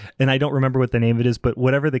like, and I don't remember what the name of it is, but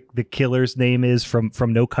whatever the killer's name is from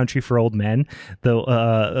No Country for Old Men, the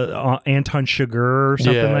Anton Chigurh or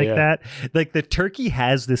something that. Like the turkey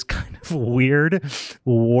has this kind of weird,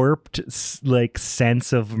 warped like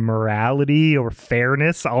sense of morality or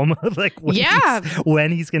fairness, almost like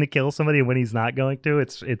when he's going to kill somebody and when he's not going to.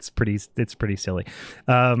 It's pretty silly.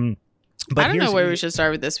 But I don't know where we should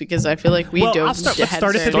start with this because I feel like let's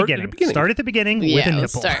start at the beginning. Start at the beginning with a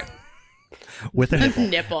nipple. With a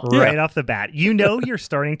nipple. Right off the bat. You know you're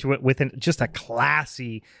starting to with just a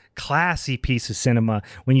classy piece of cinema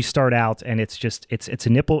when you start out and it's a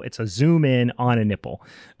nipple, it's a zoom in on a nipple.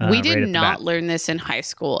 We did not learn this in high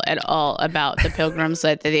school at all about the pilgrims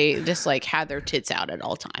that they just like had their tits out at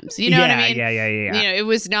all times. You know what I mean? Yeah. You know, it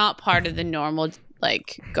was not part of the normal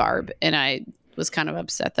like garb, and I was kind of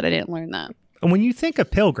upset that I didn't learn that. And when you think of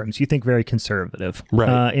pilgrims, you think very conservative.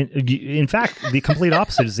 Right. In fact, the complete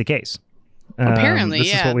opposite is the case. Apparently,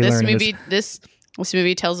 this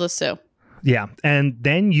movie tells us so. Yeah, and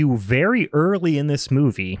then you very early in this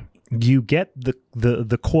movie, you get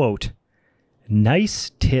the quote,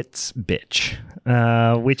 "Nice tits, bitch,"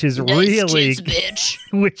 which is nice really, tits, bitch.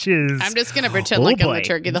 Which is. I'm just gonna pretend I'm a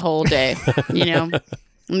turkey the whole day. You know.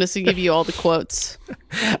 I'm just gonna give you all the quotes.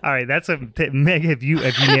 All right, that's Meg. Have you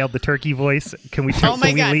nailed the turkey voice? Can we? Oh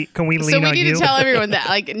my God. Can we lean on you? So we need to tell everyone that,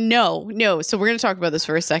 like, no. So we're gonna talk about this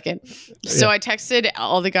for a second. So I texted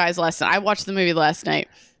all the guys last night. I watched the movie last night,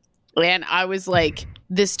 and I was like,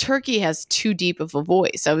 "This turkey has too deep of a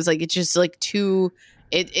voice." I was like, "It's just like too."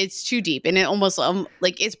 It's too deep, and it almost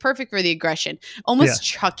like it's perfect for the aggression, almost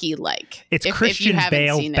Chucky like. It's Christian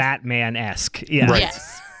Bale Batman-esque. Yeah. Right.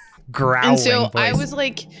 Yes. Growling and so voice. I was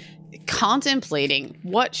like contemplating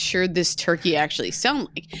what should this turkey actually sound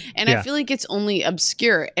like, and I feel like it's only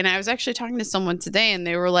obscure. And I was actually talking to someone today, and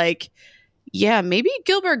they were like, "Yeah, maybe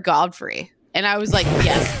Gilbert Gottfried." And I was like,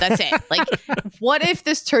 "Yes, that's it." Like, what if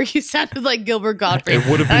this turkey sounded like Gilbert Gottfried? It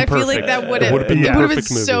would have been perfect. I feel like that would have been the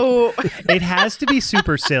perfect movie. So. It has to be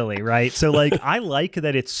super silly, right? So, like, I like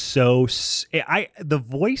that it's so. The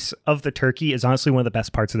voice of the turkey is honestly one of the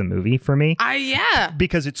best parts of the movie for me.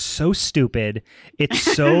 Because it's so stupid. It's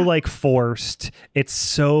so like forced. It's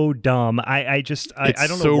so dumb. I don't know why.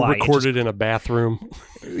 It's so recorded in a bathroom.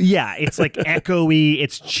 Yeah, it's like echoey.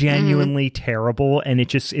 It's genuinely terrible, and it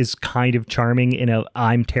just is kind of charming in a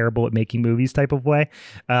I'm terrible at making movies type of way.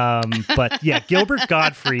 But yeah, Gilbert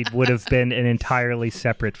Gottfried would have been an entirely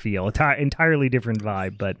separate feel, entirely different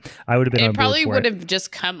vibe. But I would have been. It probably would have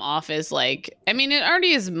just come off as like, I mean, it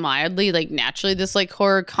already is mildly like naturally this like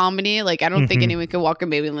horror comedy. Like I don't think anyone could walk a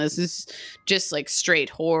movie unless this is just like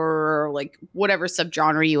straight horror or like whatever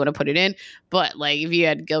subgenre you want to put it in. But like if you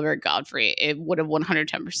had Gilbert Gottfried, it would have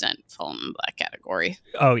 110% fallen in that category.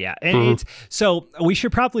 Oh yeah, and so we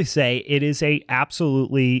should probably say it is a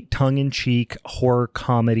absolutely tongue-in-cheek horror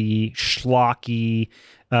comedy, schlocky,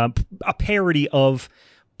 a parody of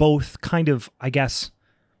both kind of, I guess,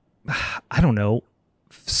 I don't know,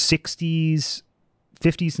 60s,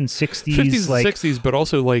 50s and 60s, 50s like, and 60s, but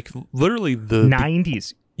also like literally the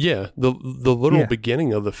 90s. Yeah, the literal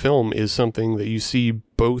beginning of the film is something that you see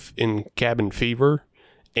both in Cabin Fever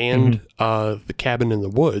and The Cabin in the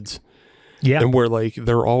Woods. Yeah. And where like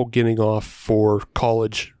they're all getting off for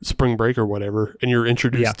college, spring break or whatever, and you're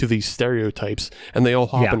introduced to these stereotypes, and they all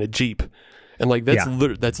hop in a Jeep. And like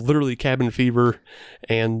that's literally Cabin Fever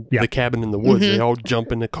and The Cabin in the Woods. They all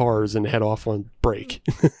jump into cars and head off on break.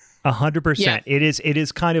 100%. It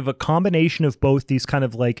is kind of a combination of both these kind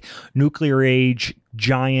of like nuclear age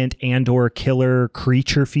giant and or killer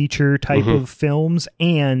creature feature type of films,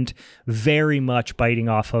 and very much biting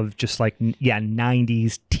off of just like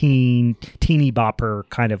 90s teeny bopper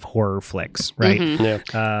kind of horror flicks, right? Like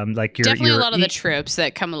definitely a lot of the tropes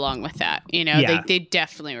that come along with that, you know. They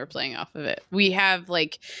definitely were playing off of it. We have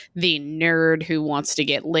like the nerd who wants to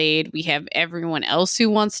get laid, we have everyone else who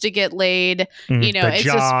wants to get laid, you know. It's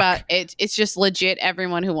jock. Just about it's just legit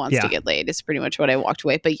everyone who wants to get laid is pretty much what I walked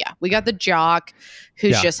away. But yeah, we got the jock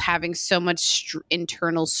who's just having so much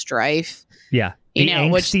internal strife. Yeah. The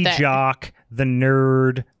angsty jock, the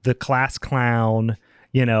nerd, the class clown,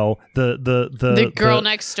 you know, the girl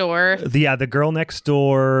next door. The girl next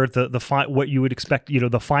door, what you would expect, you know,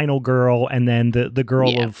 the final girl, and then the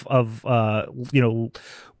girl of you know,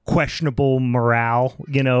 questionable morale,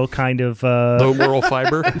 kind of low moral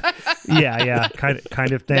fiber. yeah,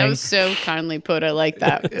 kind of thing. That was so kindly put. I like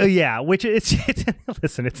that. Yeah, which it's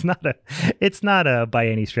listen, it's not a by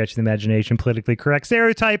any stretch of the imagination politically correct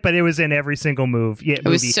stereotype, but it was in every single movie. It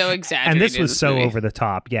was so exaggerated, and this was so movie. over the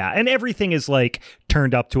top. Yeah, and everything is like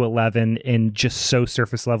turned up to 11 and just so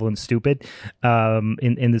surface level and stupid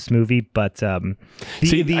in this movie. But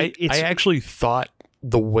I actually thought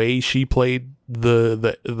the way she played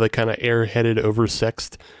the kind of airheaded,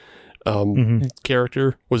 oversexed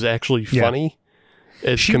character was actually funny.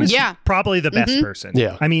 She was probably the best person.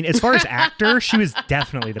 Yeah, I mean, as far as actor, she was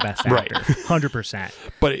definitely the best actor, 100%.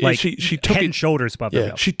 But like, she took head it and shoulders above.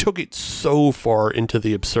 Yeah, she took it so far into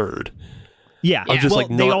the absurd. Yeah, of just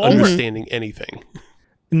not understanding anything.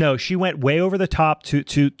 No, she went way over the top to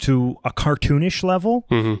a cartoonish level,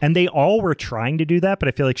 and they all were trying to do that, but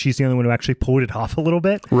I feel like she's the only one who actually pulled it off a little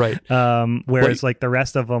bit. Right. Whereas like the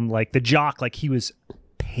rest of them, like the jock, like he was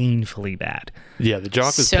painfully bad. Yeah, the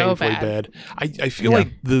jock was so painfully bad. I feel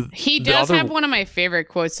like he does have one of my favorite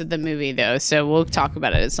quotes of the movie, though, so we'll talk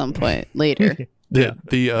about it at some point later.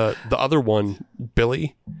 The other one,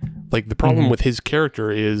 Billy, like the problem with his character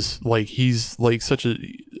is like he's like such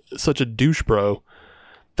a douche bro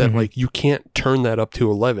that like you can't turn that up to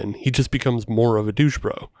 11. He just becomes more of a douche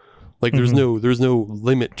bro. Like there's no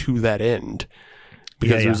limit to that end.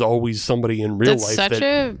 Because there's always somebody in real life. That's such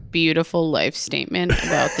a beautiful life statement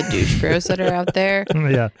about the douche bros that are out there.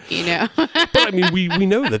 Yeah, But I mean, we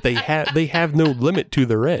know that they have no limit to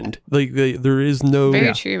their end. Like there is no.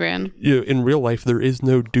 Very true, man. In real life, there is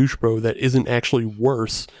no douche bro that isn't actually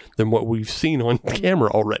worse than what we've seen on camera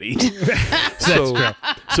already. So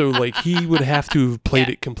like he would have to have played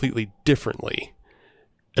it completely differently.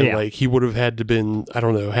 And like he would have had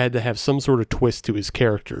to have some sort of twist to his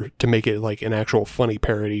character to make it like an actual funny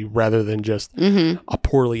parody rather than just a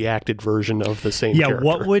poorly acted version of the same character.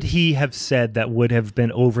 What would he have said that would have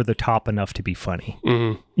been over the top enough to be funny?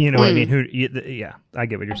 You know what I mean? I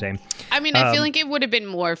get what you're saying. I mean, I feel like it would have been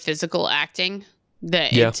more physical acting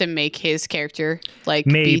to make his character like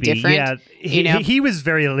be different. Yeah, he was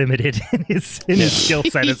very limited in his skill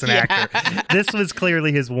set as an actor. This was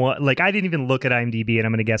clearly his one. Like I didn't even look at IMDb, and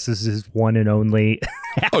I'm going to guess this is his one and only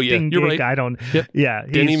acting you're gig. Right. I don't. Yep. Yeah,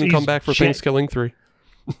 didn't even come back for Thanksgiving 3.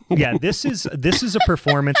 Yeah, this is a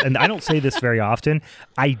performance, and I don't say this very often.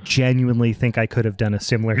 I genuinely think I could have done a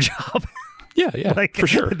similar job. Yeah, like, for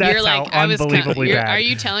sure. That's you're like, how unbelievably bad. Are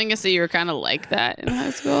you telling us that you were kind of like that in high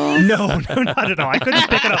school? No, not at all. I couldn't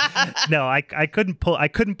pick it up. No, I couldn't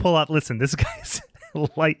pull out. Listen, this guy's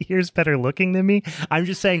light years better looking than me. I'm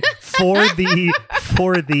just saying for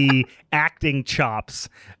the acting chops.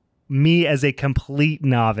 Me as a complete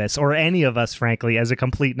novice, or any of us, frankly, as a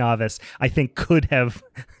complete novice, I think could have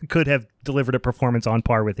delivered a performance on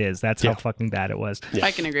par with his. That's how fucking bad it was. Yeah.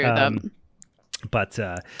 I can agree with that. But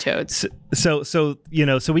toads. So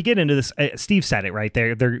we get into this. Steve said it right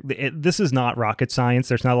there. This is not rocket science.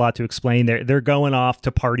 There's not a lot to explain. They're going off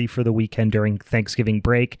to party for the weekend during Thanksgiving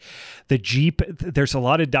break. The Jeep. There's a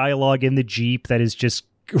lot of dialogue in the Jeep that is just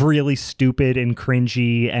really stupid and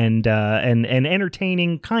cringy and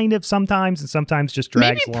entertaining kind of sometimes, and sometimes just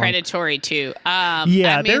drags maybe along. Predatory too.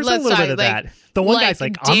 There's a little bit of that. The one guy's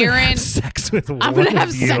like, I'm gonna have sex with one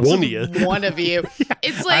of you. One of you.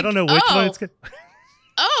 It's like, I don't know which one it's gonna...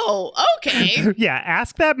 Oh, okay. Yeah,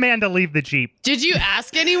 ask that man to leave the Jeep. Did you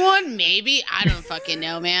ask anyone? Maybe. I don't fucking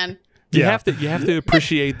know, man. You have to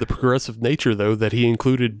appreciate the progressive nature, though, that he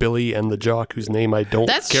included Billy and the jock, whose name I don't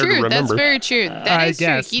care to remember. That's very true. That is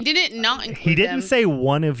true. He didn't not include He didn't say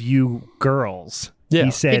one of you girls. Yeah.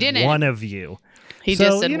 He said one of you. He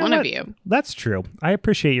just said one of you. That's true. I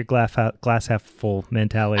appreciate your glass half full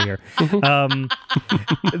mentality here.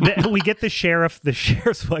 We get the sheriff's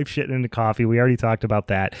wife shitting into coffee. We already talked about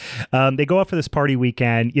that. They go out for this party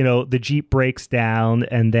weekend. The Jeep breaks down,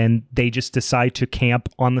 and then they just decide to camp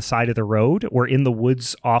on the side of the road or in the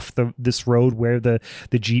woods off this road where the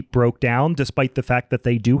Jeep broke down, despite the fact that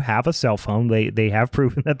they do have a cell phone. They have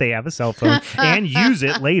proven that they have a cell phone and use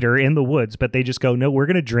it later in the woods, but they just go, no, we're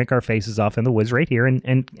going to drink our faces off in the woods right here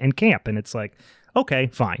and camp. And it's like, okay,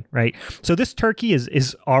 fine, right? So this turkey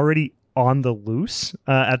is already on the loose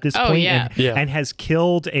at this point, and has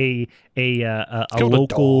killed a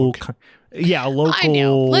local, a local. I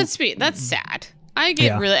know. That's sad. I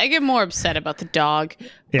get more upset about the dog,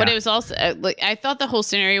 but it was also I thought the whole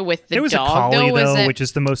scenario with the dog. It was a collie which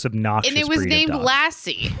is the most obnoxious, and it was named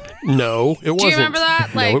Lassie. No, it wasn't. Do you remember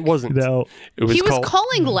that? No, it wasn't. No, he was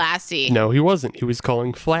calling Lassie. No, he wasn't. He was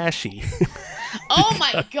calling Flashy. Oh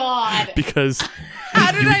my god! Because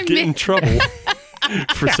how did I get in trouble?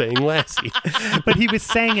 for saying Lassie. But he was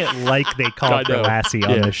saying it like they called her Lassie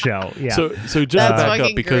on the show. Yeah. So just to back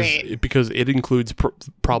up, because it includes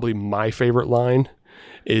probably my favorite line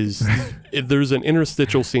is there's an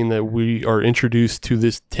interstitial scene that we are introduced to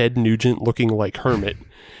this Ted Nugent looking like Hermit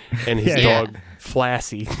and his dog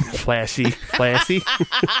Flashy.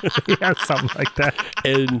 Yeah, something like that.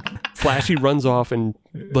 And Flashy runs off and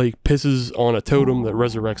like pisses on a totem that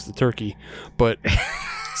resurrects the turkey. But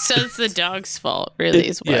so it's the dog's fault, really,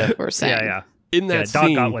 is what we're saying. Yeah. In that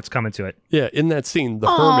scene, dog got what's coming to it. Yeah, in that scene, the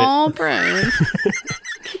hermit. Brian.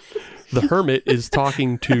 The hermit is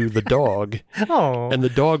talking to the dog, and the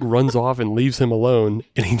dog runs off and leaves him alone.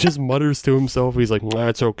 And he just mutters to himself. He's like,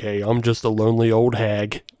 "That's okay. I'm just a lonely old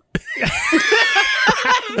hag."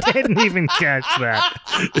 Didn't even catch that.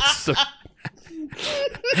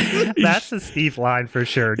 That's a Steve line for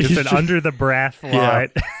sure. Just an under the breath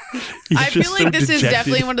line. I feel like this is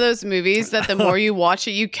definitely one of those movies that the more you watch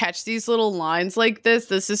it, you catch these little lines like this.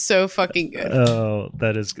 This is so fucking good. Oh,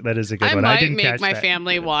 that is a good one. I might make my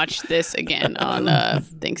family watch this again on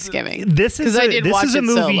Thanksgiving. This is a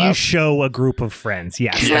movie you show a group of friends.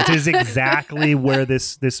 Yes, that is exactly where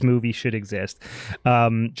this movie should exist.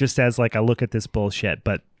 Just as like a look at this bullshit,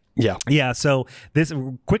 but. Yeah. So this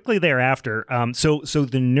quickly thereafter. So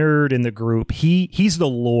the nerd in the group, he's the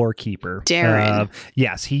lore keeper. Darren.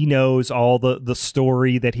 Yes, he knows all the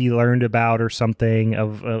story that he learned about or something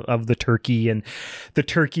of the turkey, and the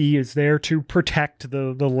turkey is there to protect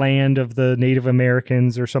the land of the Native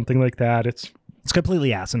Americans or something like that. It's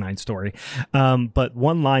completely asinine story. But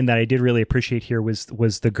one line that I did really appreciate here was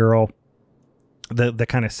the girl. The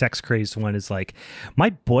kind of sex crazed one is like, my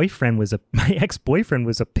ex-boyfriend was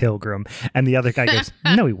a pilgrim, and the other guy goes,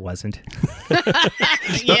 no, he wasn't.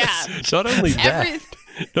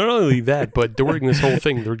 Not only that, but during this whole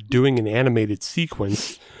thing, they're doing an animated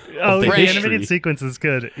sequence. The animated sequence is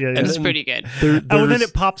good. Yeah, it's pretty good. Then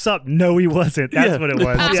it pops up. No, he wasn't. That's what it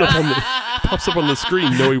was. Pops up on the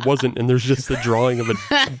screen. No, he wasn't. And there's just the drawing of a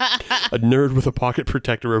nerd with a pocket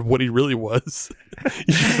protector of what he really was.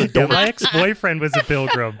 My ex-boyfriend was a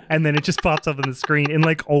pilgrim, and then it just pops up on the screen in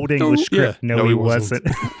like old English script. No, he wasn't.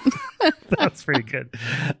 That's pretty good.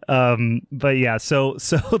 But yeah, so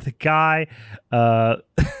the guy, I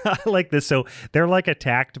like this. So they're like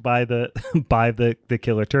attacked by the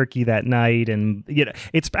killer turkey that night, and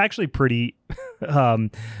it's actually pretty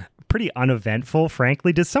uneventful,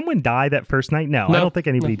 frankly. Does someone die that first night? No, I don't think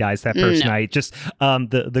anybody dies that first night. Just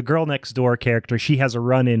the girl next door character, she has a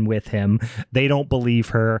run-in with him. They don't believe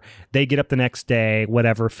her. They get up the next day,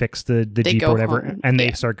 whatever, fix the Jeep or whatever, home. And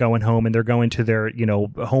they start going home, and they're going to their,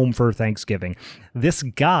 home for Thanksgiving. This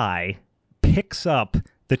guy picks up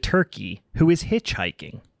the turkey who is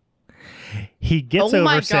hitchhiking. He gets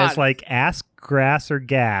over, says like, ask grass or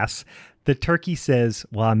gas. The turkey says,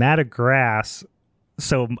 well, I'm out of grass,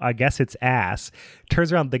 so I guess it's ass.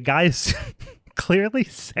 Turns around, the guy is clearly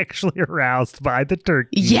sexually aroused by the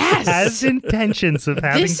turkey. Yes. Has intentions of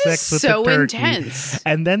having sex with the turkey. This is so intense.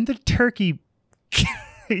 And then the turkey...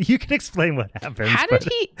 You can explain what happens. How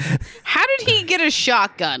did he get a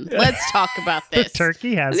shotgun? Let's talk about this. The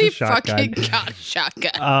turkey has a shotgun. He fucking got a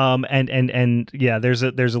shotgun. And yeah, there's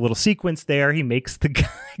a little sequence there. He makes the guy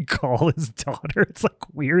call his daughter. It's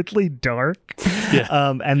like weirdly dark.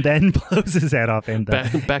 Yeah. And then blows his head off in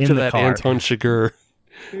the back to that car. Anton Chigurh.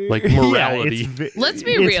 Like morality. Let's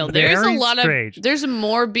be real. There's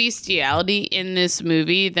more bestiality in this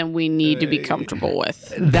movie than we need to be comfortable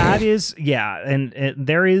with. That is, and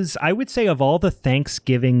there is, I would say, of all the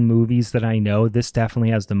Thanksgiving movies that I know, this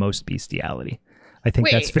definitely has the most bestiality. I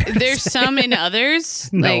think that's fair. There's some in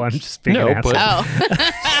others. No, I'm just speaking. But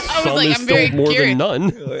I was like, I'm very more curious. Than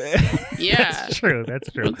none. Yeah, that's true.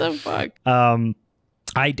 What the fuck?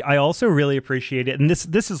 I also really appreciate it, and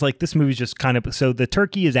this is like, this movie's just kind of, so the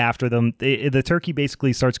turkey is after them. The turkey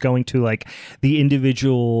basically starts going to like the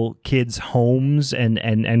individual kids' homes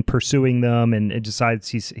and pursuing them, and it decides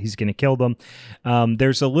he's going to kill them.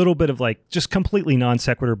 There's a little bit of like just completely non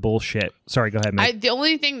sequitur bullshit. Sorry, go ahead, Meg. The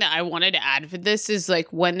only thing that I wanted to add for this is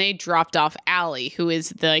like when they dropped off Allie, who is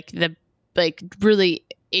the really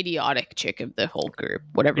idiotic chick of the whole group,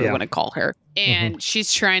 whatever you want to call her, and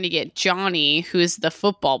she's trying to get Johnny, who is the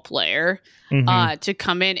football player, to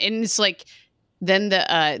come in, and it's like, then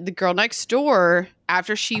the girl next door,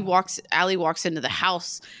 after Allie walks into the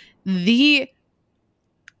house, the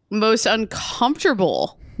most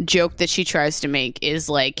uncomfortable joke that she tries to make is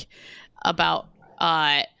like about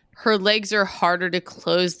her legs are harder to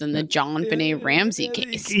close than the JonBenet Ramsey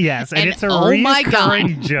case. Yes, and it's a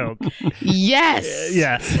recurring joke. Yes.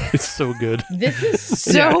 Yes. It's so good. This is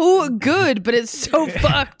so good, but it's so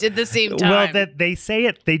fucked at the same time. Well, that they say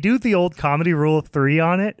it, they do the old comedy rule of 3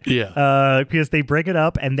 on it. Yeah. Because they bring it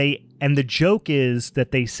up, and the joke is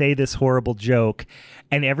that they say this horrible joke,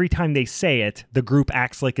 and every time they say it, the group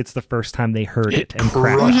acts like it's the first time they heard it and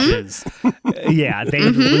crashes. Yeah, they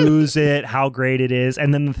lose it, how great it is.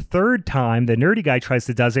 And then the third time, the nerdy guy tries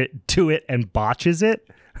to do it and botches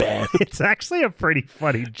it. It's actually a pretty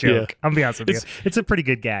funny joke. Yeah. I'll be honest with you. It's a pretty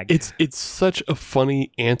good gag. It's such a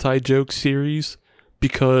funny anti-joke series.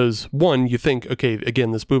 Because, one, you think, okay, again,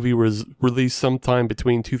 this movie was released sometime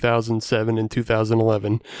between 2007 and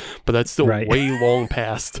 2011, but that's still way long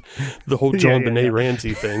past the whole JonBenet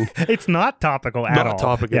Ramsey thing. It's not topical at all. Not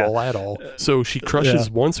topical at all. So she crushes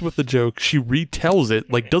once with the joke. She retells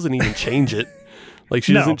it, like, doesn't even change it. Like,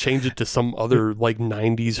 she doesn't change it to some other, like,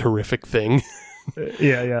 90s horrific thing.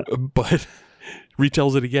 But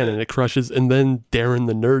retells it again, and it crushes. And then Darren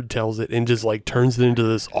the nerd tells it and just, like, turns it into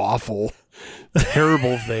this awful,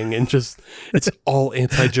 terrible thing, and just it's all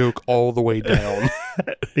anti-joke all the way down.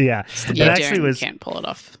 Yeah, Darren can't pull it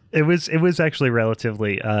off. It was actually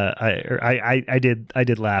relatively. I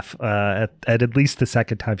did laugh at least the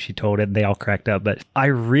second time she told it, and they all cracked up. But I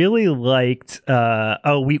really liked.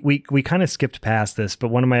 We kind of skipped past this, but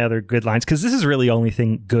one of my other good lines, because this is really the only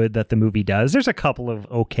thing good that the movie does. There's a couple of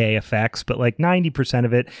okay effects, but like 90%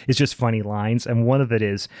 of it is just funny lines, and one of it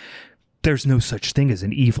is, "There's no such thing as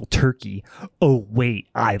an evil turkey. Oh, wait,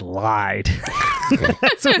 I lied."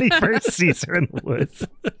 That's when he first sees her in the woods.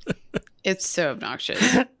 It's so obnoxious.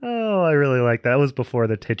 Oh, I really like that. That was before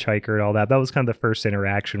the hitchhiker and all that. That was kind of the first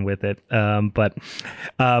interaction with it. But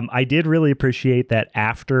I did really appreciate that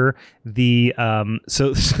after the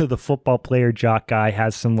so the football player jock guy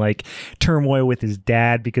has some like turmoil with his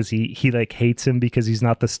dad because he like hates him because he's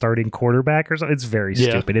not the starting quarterback or something. It's very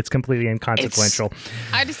stupid. It's completely inconsequential.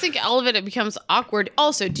 I just think all of it becomes awkward.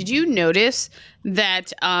 Also, did you notice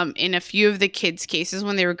that in a few of the kids' cases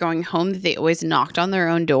when they were going home, that they always knocked on their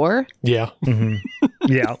own door? Yeah.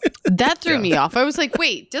 Mm-hmm. Yeah. That threw me off. I was like,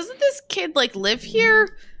 wait, doesn't this kid like live here?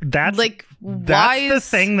 That's the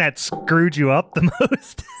thing that screwed you up the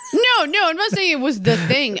most. No, I'm not saying it was the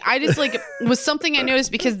thing. I just like was something I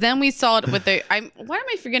noticed because then we saw it with why am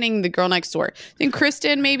I forgetting the girl next door? I think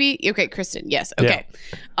Kristen, maybe. Okay, Kristen. Yes. Okay.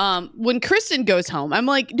 Yeah. When Kristen goes home, I'm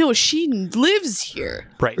like, no, she lives here.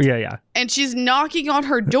 Right. Yeah. And she's knocking on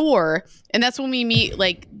her door, and that's when we meet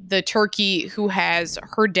like the turkey who has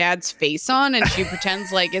her dad's face on, and she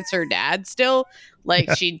pretends like it's her dad still.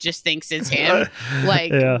 Like she just thinks it's him.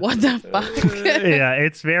 Like what the fuck?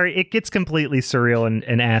 It gets completely surreal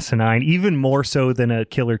and asinine, even more so than a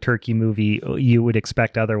killer turkey movie you would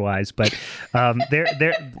expect otherwise. But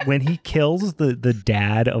when he kills the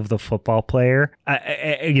dad of the football player,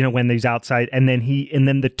 when he's outside, and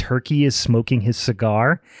then the turkey is smoking his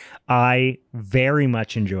cigar. I very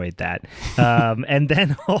much enjoyed that. And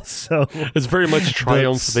then also, it's very much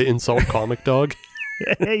triumph for the insult comic dog.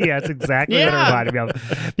 Yeah, it's exactly what it reminded me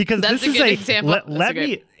of. Because that's this is a good example.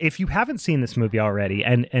 If you haven't seen this movie already,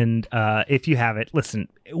 and if you haven't, listen,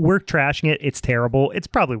 we're trashing it. It's terrible. It's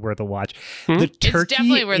probably worth a watch. The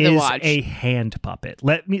turkey is a hand puppet.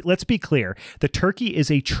 Let's be clear. The turkey is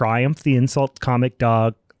a Triumph the Insult comic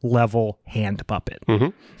dog level hand puppet. Mm-hmm.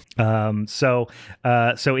 So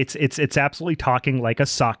it's absolutely talking like a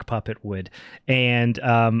sock puppet would, and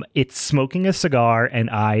it's smoking a cigar, and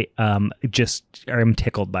I just am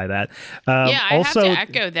tickled by that. I have to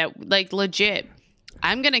echo that, like, legit.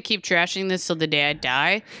 I'm gonna keep trashing this till the day I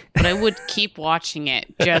die, but I would keep watching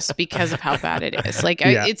it just because of how bad it is. Like,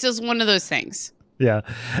 it's just one of those things. Yeah,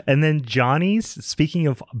 and then speaking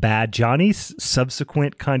of bad, Johnny's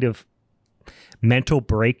subsequent kind of mental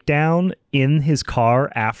breakdown in his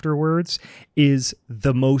car afterwards is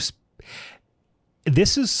the most.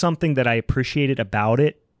 This is something that I appreciated about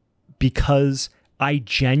it because I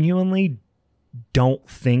genuinely don't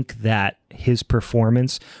think that his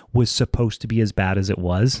performance was supposed to be as bad as it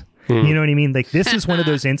was. You know what I mean? Like, this is one of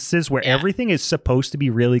those instances where everything is supposed to be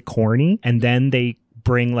really corny, and then they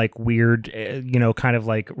bring like weird, kind of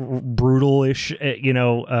like brutal-ish,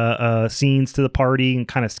 scenes to the party and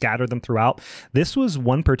kind of scatter them throughout. This was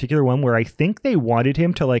one particular one where I think they wanted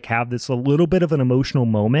him to like have this a little bit of an emotional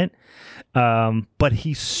moment, but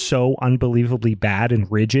he's so unbelievably bad and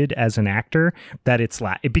rigid as an actor that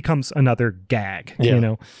it becomes another gag,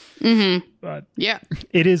 Mm-hmm. But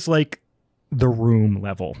it is like The Room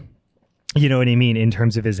level. You know what I mean? In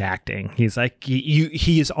terms of his acting, he's like,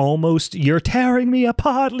 he is almost, you're tearing me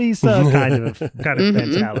apart, Lisa, kind of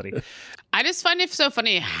mentality. I just find it so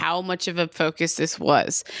funny how much of a focus this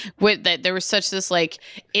was. With that, there was such this like,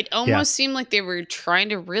 it almost seemed like they were trying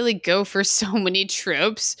to really go for so many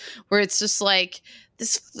tropes where it's just like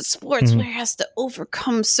this sports player has to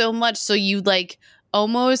overcome so much. So you like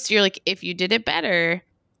almost, you're like, if you did it better,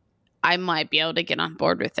 I might be able to get on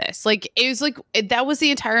board with this. Like, it was like, that was the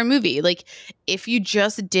entire movie. Like, if you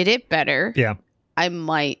just did it better, I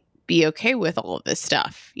might be okay with all of this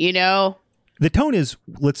stuff, you know? The tone is,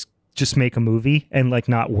 let's just make a movie and like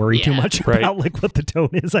not worry too much about like what the tone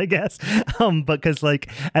is, I guess. Because like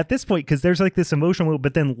at this point, because there's like this emotional,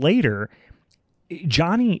 but then later,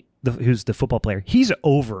 Johnny, who's the football player, he's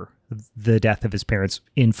over the death of his parents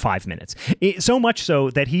in 5 minutes. So much so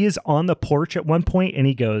that he is on the porch at one point and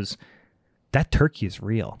he goes, that turkey is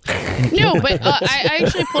real. No, but I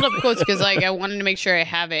actually pulled up quotes because like I wanted to make sure I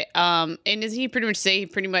have it. And does he pretty much say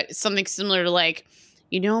something similar to like,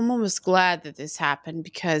 you know, I'm almost glad that this happened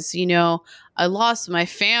because, you know, I lost my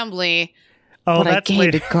family. Oh, but that's I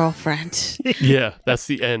gained a girlfriend. Yeah, that's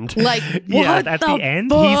the end. Like, yeah, at the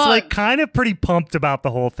end, fuck? he's like kind of pretty pumped about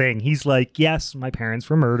the whole thing. He's like, yes, my parents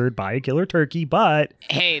were murdered by a killer turkey, but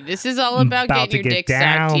hey, this is all about getting your dick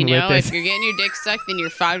sucked. You know, if you're getting your dick sucked, then you're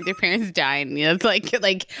fine with your parents dying. You know, it's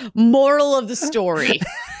like moral of the story.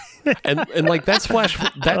 and like that's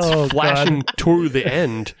flashing to the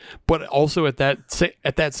end, but also at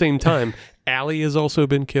that same time, Allie has also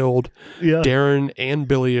been killed. Yeah. Darren and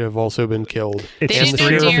Billy have also been killed. They didn't know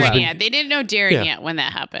Darren yet. They didn't know Darren yet when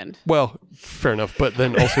that happened. Well, fair enough, but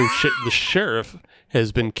then also the sheriff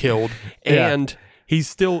has been killed, and he's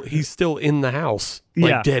still in the house,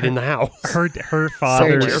 dead in the house. Her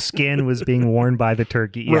father's skin was being worn by the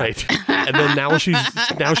turkey, right? And then now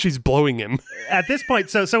she's blowing him. At this point,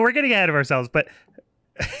 so we're getting ahead of ourselves, but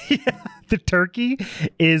the turkey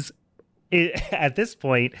is at this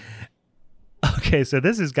point. Okay, so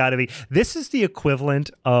this is the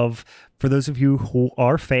equivalent of, for those of you who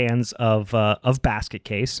are fans of Basket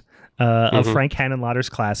Case, of Frank Henenlotter's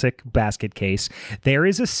classic Basket Case, there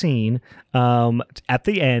is a scene at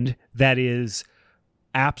the end that is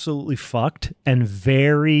absolutely fucked and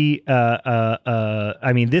very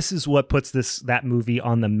I mean, this is what puts that movie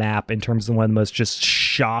on the map in terms of one of the most just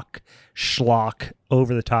schlock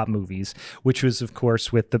over the top movies, which was of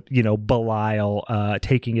course with the Belial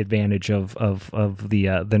taking advantage of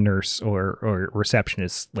the nurse or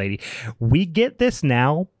receptionist lady. We get this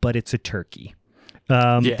now, but it's a turkey.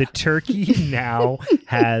 The turkey now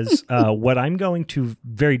has what I'm going to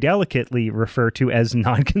very delicately refer to as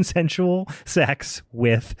non-consensual sex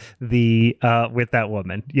with with that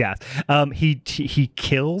woman. Yes, he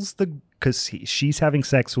kills because she's having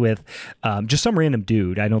sex with just some random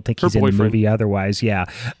dude. I don't think he's in the movie otherwise. Yeah,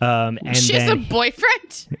 and she has a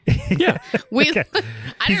boyfriend. Yeah,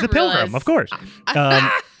 he's a pilgrim, of course.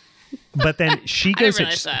 But then she goes.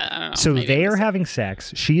 So they are having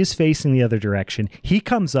sex. She is facing the other direction. He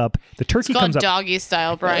comes up. The turkey comes up. Doggy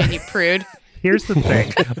style, Brian. You prude. Here's the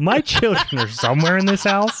thing. My children are somewhere in this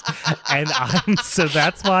house, and so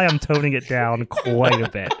that's why I'm toning it down quite a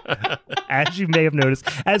bit. As you may have noticed,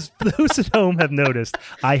 as those at home have noticed,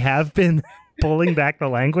 I have been pulling back the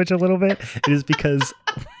language a little bit. It is because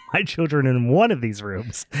my children are in one of these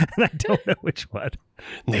rooms, and I don't know which one.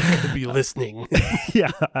 They could be listening.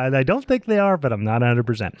 Yeah, and I don't think they are, but I'm not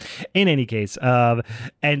 100%. In any case,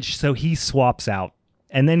 and so he swaps out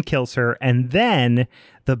and then kills her, and then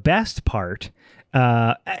the best part,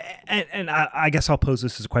 and I guess I'll pose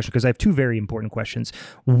this as a question because I have two very important questions.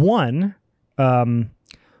 One,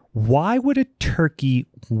 why would a turkey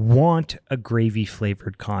want a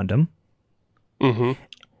gravy-flavored condom? Mm-hmm.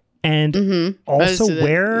 And also,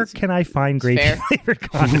 where can I find gravy-flavored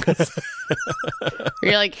condoms?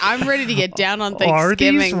 You're like, I'm ready to get down on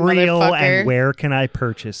Thanksgiving, Are these real, and where can I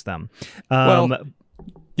purchase them? Well,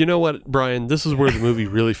 you know what, Brian? This is where the movie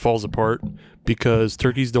really falls apart because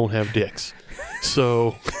turkeys don't have dicks.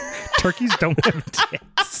 So turkeys don't have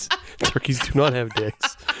dicks. Turkeys do not have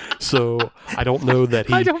dicks. So I don't know that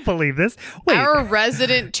he... I don't believe this. Wait. Our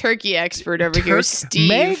resident turkey expert over here, Steve.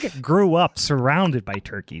 Meg grew up surrounded by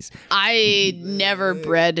turkeys. I never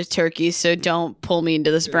bred turkeys, so don't pull me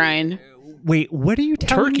into this, Brian. Wait, what are you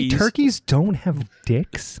telling me? Turkeys don't have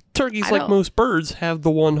dicks? Turkeys, like most birds, have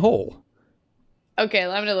the one hole. Okay, I'm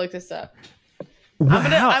going to look this up.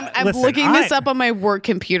 I'm looking this up on my work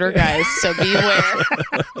computer, guys. So be aware.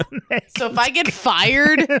 So if I get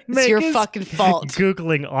fired, it's your fucking fault.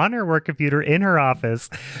 Googling on her work computer in her office,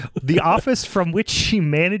 the office from which she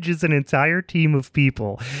manages an entire team of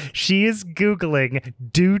people. She is Googling,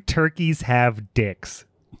 do turkeys have dicks?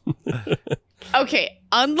 Okay,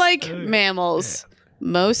 unlike mammals,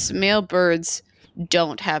 most male birds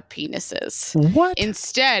don't have penises. What?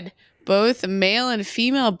 Instead, both male and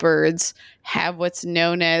female birds have what's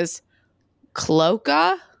known as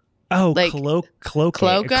cloaca. Oh,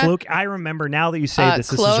 cloaca. I remember now that you say this.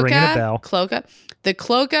 This is ringing a bell. Cloaca. The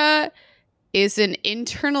cloaca is an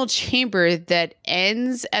internal chamber that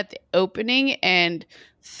ends at the opening, and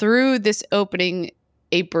through this opening,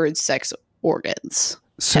 a bird's sex organs.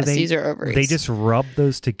 So testes or ovaries. They just rub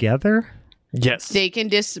those together? Yes. They can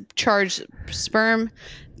discharge sperm,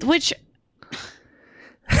 which,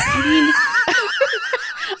 I mean,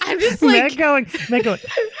 I'm just like... Meg going,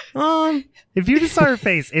 if you just saw her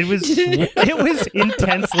face, it was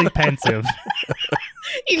intensely pensive.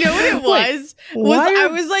 You know what it was? I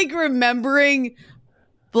was like remembering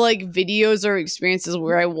like videos or experiences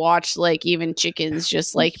where I watched like even chickens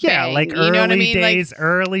just like bang, like you know what I mean?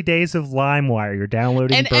 Early days of LimeWire. You're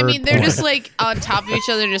downloading and bird I mean they're porn. just like on top of each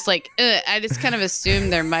other, just like I just kind of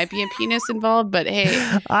assumed there might be a penis involved, but hey,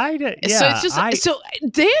 so it's just so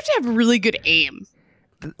they have to have really good aim.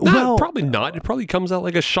 No, probably not. It probably comes out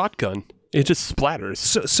like a shotgun. It just splatters.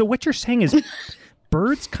 So what you're saying is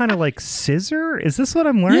birds kind of like scissor? Is this what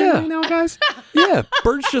I'm learning right now, guys? Yeah,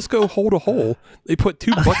 birds just go hole to hole. They put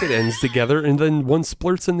two bucket ends together, and then one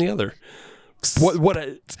splurts in the other.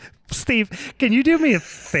 Steve, can you do me a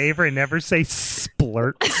favor and never say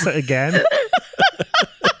splurts again?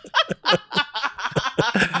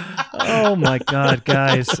 Oh my God,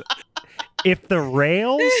 guys. If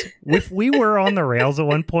we were on the rails at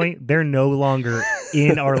one point, they're no longer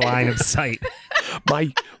in our line of sight.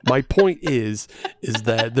 My point is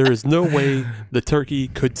that there is no way the turkey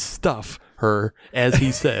could stuff her, as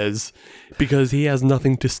he says, because he has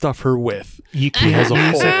nothing to stuff her with. You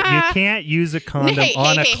can't use a condom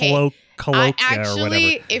on a cloaca or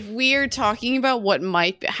whatever. If we are talking about what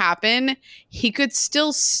might happen, he could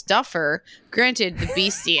still stuff her. Granted, the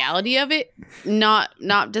bestiality of it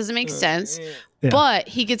doesn't make sense, but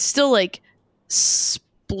he could still like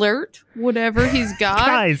splurt whatever he's got.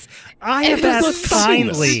 Guys, I have asked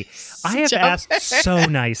kindly. I have asked so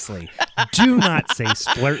nicely. Do not say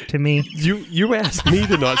splurt to me. You asked me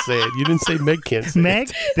to not say it. You didn't say Meg can't say Meg,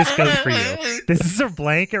 it. this goes for you. This is a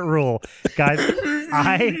blanket rule. Guys,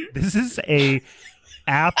 this is a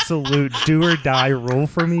absolute do or die rule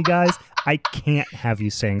for me, guys. I can't have you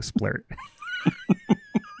saying splurt.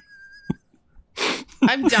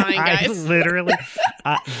 I'm dying, guys. I literally,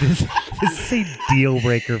 this is a deal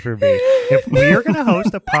breaker for me. If we are going to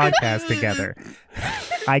host a podcast together,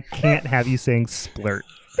 I can't have you saying splurt.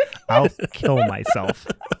 I'll kill myself.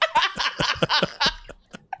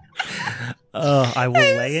 I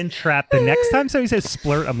will lay in trap. The next time somebody says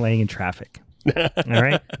splurt, I'm laying in traffic. All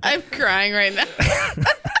right? I'm crying right now.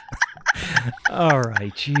 All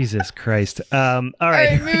right, Jesus Christ. All right. All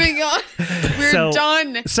right, moving on. We're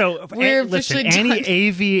done. So, we're listen, officially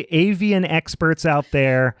any avian experts out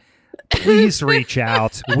there, please reach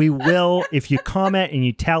out. We will, if you comment and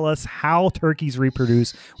you tell us how turkeys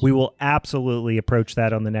reproduce, we will absolutely approach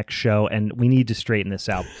that on the next show, and we need to straighten this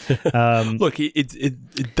out. Look,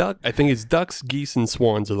 I think it's ducks, geese, and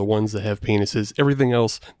swans are the ones that have penises. Everything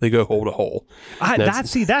else, they go hole to hole.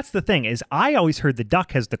 That's the thing, is I always heard the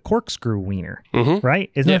duck has the corkscrew wiener,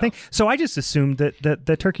 right? Isn't that the thing? So I just assumed that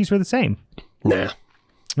the turkeys were the same. Nah.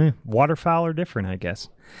 Waterfowl are different, I guess.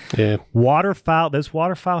 Yeah. Those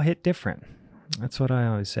waterfowl hit different. That's what I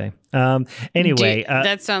always say. Anyway,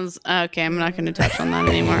 that sounds okay. I'm not going to touch on that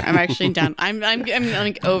anymore. I'm actually done. I'm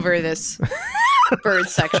like over this bird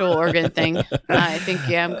sexual organ thing. I think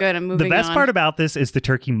I'm good. I'm moving on. The best part about this is the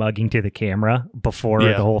turkey mugging to the camera before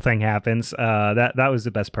the whole thing happens. That was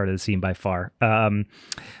the best part of the scene by far.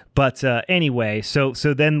 But anyway, so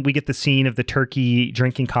then we get the scene of the turkey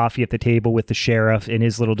drinking coffee at the table with the sheriff in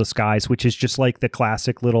his little disguise, which is just like the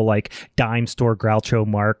classic little like dime store Groucho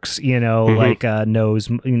Marx, like nose,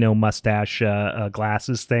 mustache,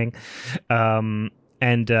 glasses thing.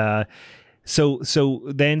 So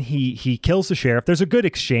then he kills the sheriff. There's a good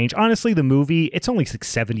exchange. Honestly, the movie, it's only like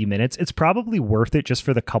 70 minutes. It's probably worth it just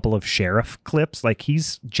for the couple of sheriff clips. Like,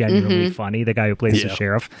 he's genuinely funny, the guy who plays the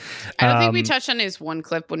sheriff. I don't think we touched on his one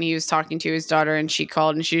clip when he was talking to his daughter and she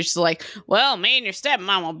called and she was just like, well, me and your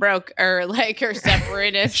stepmama broke, or like her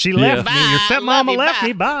separated. She left me. Your stepmama left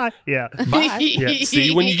me. Bye. Yeah. Bye. Yeah. See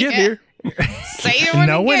you when you get here. Say it when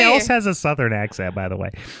no one else has a Southern accent, by the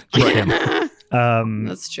way.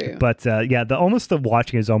 That's true. But the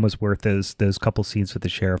watching is almost worth those couple scenes with the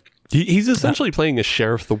sheriff. He's essentially playing a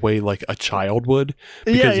sheriff the way like a child would,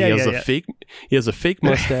 because he has a fake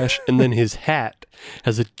mustache, and then his hat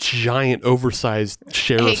has a giant oversized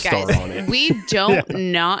sheriff star on it. We don't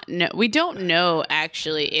we don't know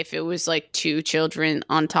actually if it was like two children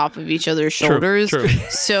on top of each other's shoulders. True.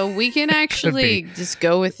 So we can actually just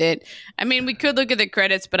go with it. I mean, we could look at the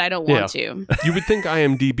credits, but I don't want to. You would think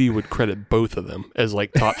IMDb would credit both of them as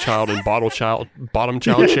like top child and bottom child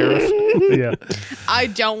sheriff. Yeah. I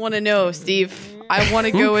don't want to know, Steve. I want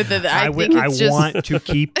to go with it. I want to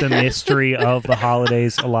keep the mystery of the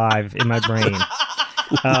holidays alive in my brain.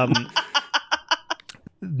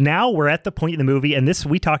 Now we're at the point in the movie, and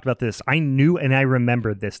we talked about this. I knew and I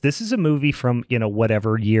remembered this. This is a movie from,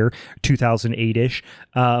 whatever year, 2008-ish,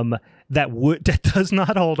 that does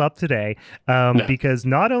not hold up today, because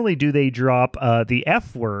not only do they drop the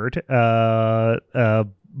F word,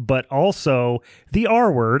 but also the R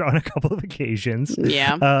word on a couple of occasions.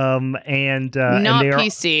 Yeah. Not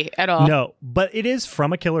PC at all. No, but it is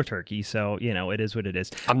from a killer turkey, so it is what it is.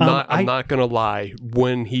 I'm not gonna lie.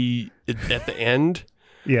 When he at the end,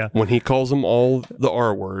 when he calls them all the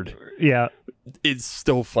R word, it's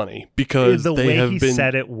still funny because the way he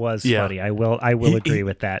said it was funny. I will agree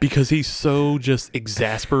with that, because he's so just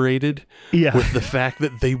exasperated with the fact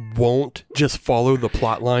that they won't just follow the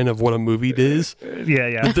plot line of what a movie is.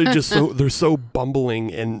 They're so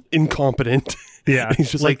bumbling and incompetent. Yeah,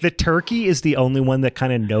 he's just like the turkey is the only one that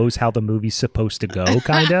kind of knows how the movie's supposed to go,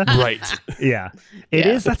 kind of. Right. Yeah, it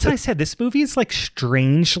is. That's what I said. This movie is like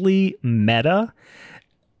strangely meta,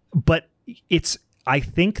 but I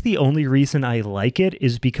think the only reason I like it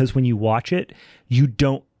is because when you watch it,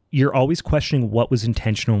 you're always questioning what was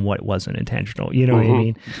intentional and what wasn't intentional. You know what I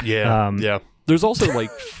mean? Yeah. Yeah. There's also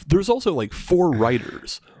like 4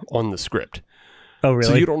 writers on the script. Oh, really?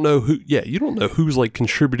 So you don't know who's like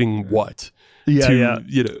contributing what. Yeah.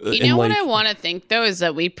 What I want to think though is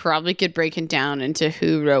that we probably could break it down into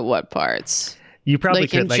who wrote what parts. You probably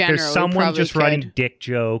could. Like, there's someone just writing dick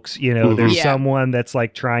jokes. There's someone that's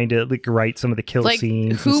like trying to like write some of the kill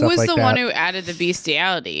scenes. Who was the that. one who added the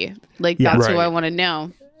bestiality? Like that's who I want to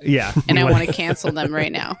know. Yeah, and I want to cancel them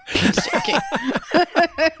right now. Just joking.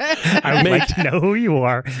 I would like to know who you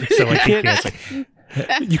are, so I can cancel.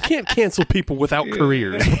 You can't cancel people without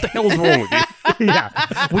careers. What the hell's wrong with you? Yeah.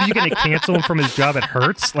 What are you going to cancel him from his job at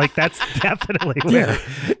Hertz? Like, that's definitely where.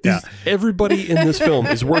 Yeah. Everybody in this film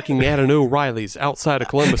is working at an O'Reilly's outside of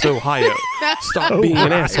Columbus, Ohio. Stop being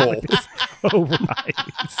an asshole.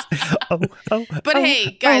 But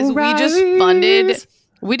hey, guys,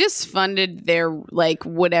 we just funded their like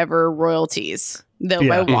whatever royalties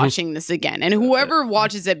by watching this again. And whoever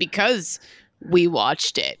watches it because we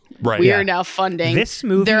watched it. Right. We are now funding this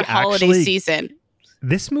movie their holiday season.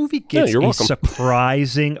 This movie gets a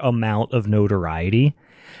surprising amount of notoriety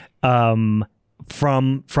from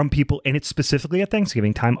people, and it's specifically at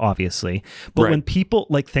Thanksgiving time, obviously. But when people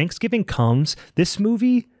like Thanksgiving comes, this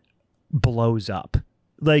movie blows up.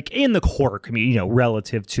 Like in the horror community,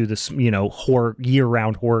 relative to this, horror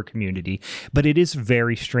year-round horror community. But it is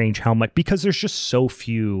very strange how much, because there's just so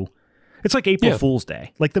few. It's like April Fool's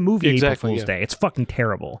Day. Like the movie April Fool's Day. It's fucking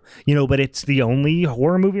terrible. But it's the only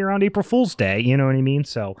horror movie around April Fool's Day. You know what I mean?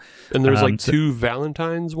 So, and there's like 2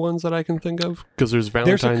 Valentine's ones that I can think of, because there's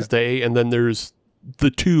Valentine's Day and then there's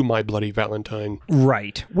the 2 My Bloody Valentine.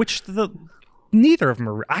 Right. Which neither of them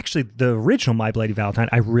are actually the original My Bloody Valentine.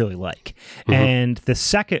 I really like. Mm-hmm. And the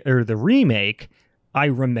second or the remake, I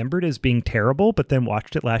remembered as being terrible, but then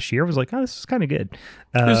watched it last year. I was like, oh, this is kind of good.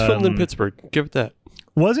 It was filmed in Pittsburgh. Give it that.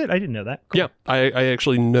 Was it? I didn't know that. Cool. Yeah, I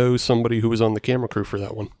actually know somebody who was on the camera crew for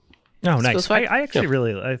that one. Oh, nice. I actually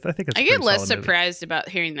really, I think it's. I get less surprised about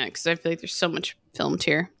hearing that because I feel like there's so much filmed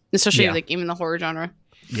here, especially like even the horror genre.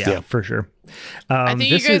 Yeah, for sure. I think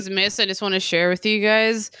you guys missed. I just want to share with you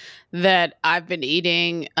guys that I've been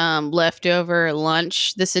eating leftover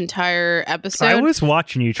lunch this entire episode. I was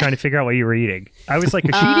watching you trying to figure out what you were eating. I was like,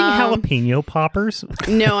 is she eating jalapeno poppers?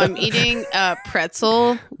 No, I'm eating a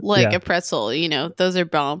pretzel, a pretzel. Those are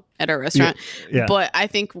bomb at our restaurant. Yeah. But I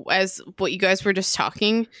think as what you guys were just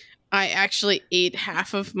talking, I actually ate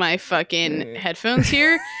half of my fucking headphones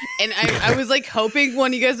here, and I was like hoping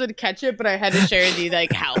one of you guys would catch it, but I had to share with you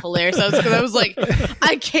like how hilarious I was, because I was like,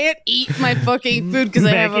 I can't eat my fucking food because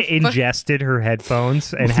I have ingested her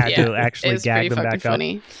headphones and had to actually gag them back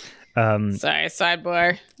funny. Sorry,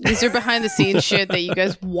 sidebar. These are behind the scenes shit that you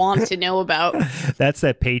guys want to know about. That's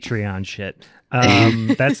that Patreon shit.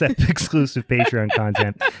 That's that exclusive Patreon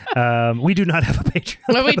content. We do not have a Patreon.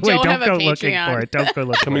 No, we don't have a go Patreon. Looking for it. Don't go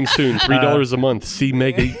looking. Coming soon. $3 a month. See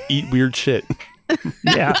Meg eat weird shit.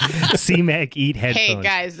 Yeah. See Meg eat headphones. Hey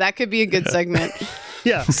guys, that could be a good segment.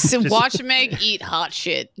 Yeah. So watch Meg eat hot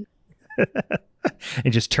shit.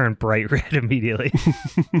 And just turn bright red immediately.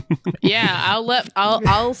 Yeah,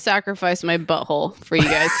 I'll sacrifice my butthole for you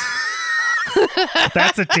guys.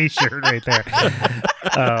 That's a t-shirt right there.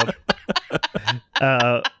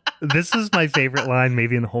 This is my favorite line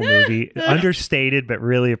maybe in the whole movie. Understated, but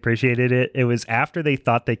really appreciated it. It was after they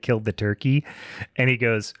thought they killed the turkey, and he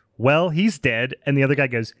goes, well, he's dead. And the other guy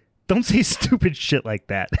goes, don't say stupid shit like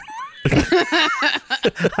that.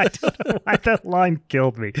 I don't know why that line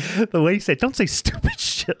killed me. The way he said, don't say stupid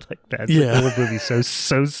shit like that. Yeah. The whole movie's so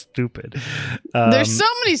stupid. There's so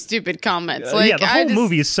many stupid comments. Like, yeah, the whole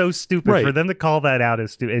movie is so stupid. Right. For them to call that out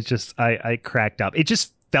as stupid, it's just, I cracked up. It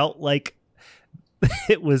just felt like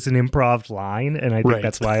it was an improv line, and I think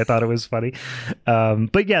that's why I thought it was funny.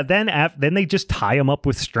 But yeah, then they just tie him up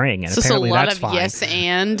with string, and it's apparently just a lot that's of fine. yes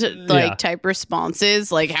and type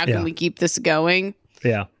responses. Like, how can we keep this going?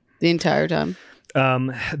 Yeah. The entire time.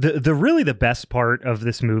 The best part of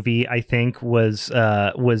this movie, I think, was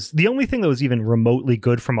the only thing that was even remotely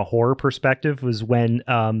good from a horror perspective was when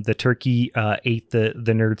the turkey ate the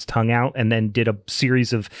nerd's tongue out and then did a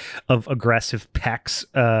series of aggressive pecks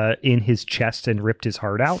in his chest and ripped his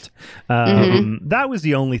heart out. That was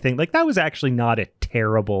the only thing. Like, that was actually not a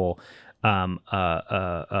terrible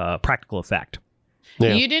practical effect.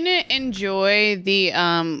 Yeah. You didn't enjoy the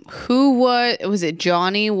who was it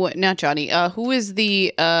Johnny? What, not Johnny? Who is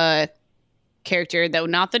the character though?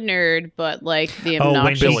 Not the nerd, but like the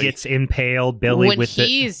obnoxious. When he gets impaled, Billy. When with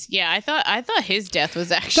he's I thought his death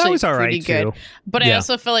was actually that was all pretty right good. too. But I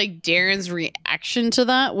also felt like Darren's reaction to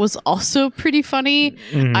that was also pretty funny.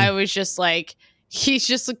 I was just like, he's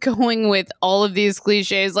just going with all of these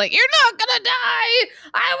cliches, like, you're not gonna die,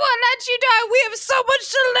 I won't let you die, we have so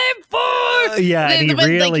much to live for. And he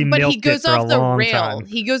really milked but he goes it for off a the long rail. time.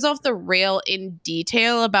 He goes off the rail in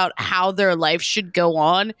detail about how their life should go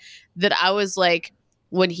on, that I was like,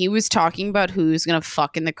 when he was talking about who's gonna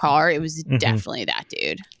fuck in the car, it was definitely that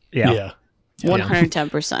dude. Yeah.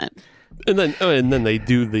 110%. And then they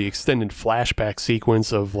do the extended flashback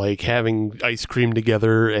sequence of like having ice cream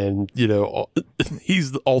together, and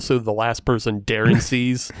he's also the last person Darren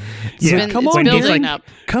sees. Come on, he's like, up.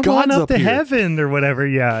 come God's on up to here. heaven or whatever.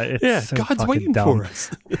 Yeah, so God's waiting dumb. for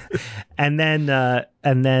us. And then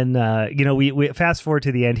we fast forward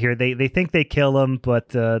to the end here. They think they kill him, but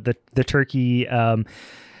the turkey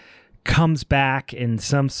comes back in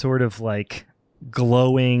some sort of like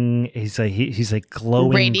glowing. He's like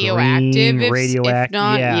glowing radioactive, green, radioactive. If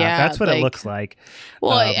not, That's what it looks like.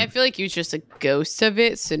 Well, I feel like he was just a ghost of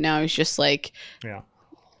it, so now he's just like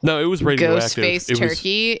No, it was radioactive. Ghostface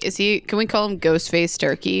Turkey. Is he? Can we call him Ghostface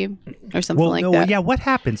Turkey or something like that? Yeah. What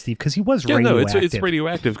happened, Steve? Because he was radioactive. No, it's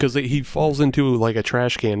radioactive because he falls into like a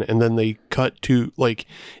trash can, and then they cut to like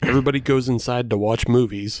everybody goes inside to watch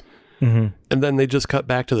movies. And then they just cut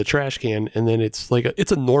back to the trash can, and then it's like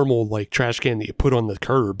it's a normal like trash can that you put on the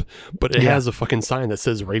curb, but it has a fucking sign that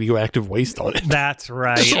says radioactive waste on it. That's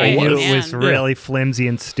right. I knew it was really flimsy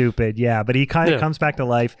and stupid. Yeah, but he kind of comes back to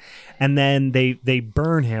life, and then they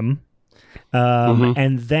burn him,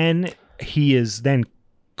 and then he is then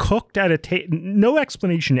cooked at a table. No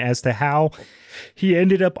explanation as to how he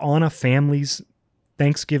ended up on a family's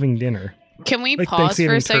Thanksgiving dinner. Can we pause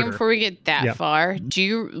for a second before we get that far?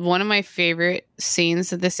 One of my favorite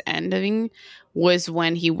scenes of this ending was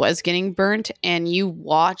when he was getting burnt and you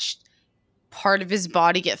watched part of his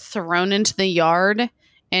body get thrown into the yard,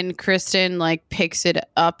 and Kristen like picks it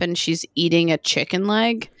up and she's eating a chicken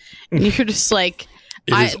leg, and you're just like,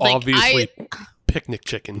 it is obviously picnic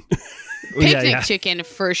chicken. Chicken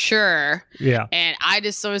for sure. Yeah. And I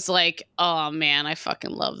just was like, oh man, I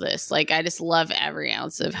fucking love this. Like, I just love every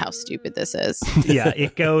ounce of how stupid this is.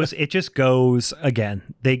 It just goes again.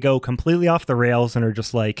 They go completely off the rails and are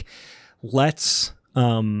just like, let's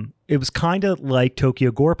it was kind of like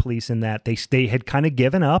Tokyo Gore Police in that they had kind of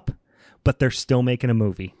given up, but they're still making a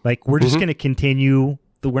movie. Like, we're just going to continue.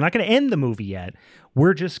 We're not going to end the movie yet.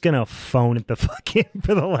 We're just going to phone it the fuck in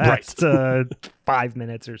for the last 5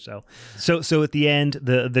 minutes or so. So at the end,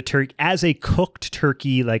 the turkey, as a cooked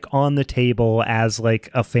turkey, like on the table, as like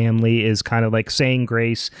a family is kind of like saying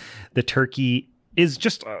grace, the turkey is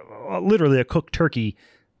just literally a cooked turkey,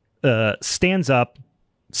 stands up,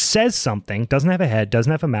 says something, doesn't have a head,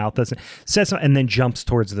 doesn't have a mouth, says something, and then jumps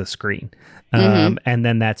towards the screen. And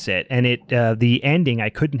then that's it. And the ending, I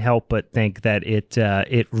couldn't help but think that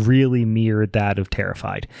it really mirrored that of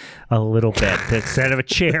Terrified a little bit. Instead of a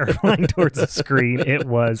chair flying towards the screen, it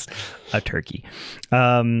was a turkey.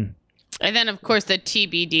 And then, of course, the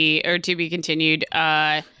TBD or to be continued,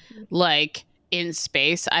 like in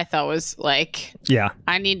space, I thought was like,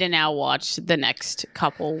 I need to now watch the next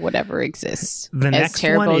couple, whatever exists. The next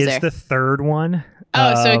one is the third one.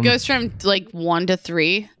 Oh, so it goes from like 1 to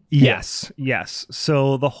 3. Yes.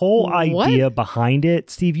 So the whole idea behind it,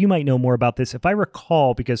 Steve, you might know more about this. If I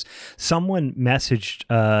recall, because someone messaged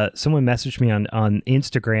me on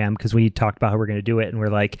Instagram because we talked about how we're going to do it, and we're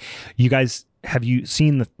like, you guys, have you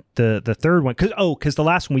seen the third one? Because the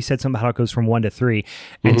last one we said something about how it goes from 1 to 3,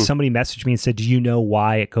 and somebody messaged me and said, do you know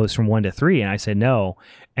why it goes from 1 to 3? And I said no,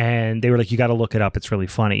 and they were like, you got to look it up, it's really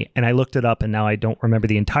funny. And I looked it up, and now I don't remember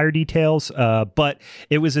the entire details, but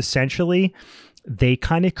it was essentially they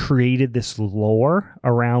kind of created this lore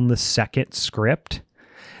around the second script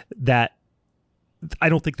that I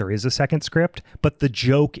don't think there is a second script, but the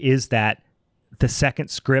joke is that the second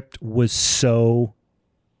script was so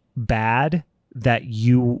bad that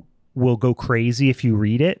you will go crazy if you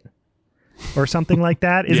read it or something like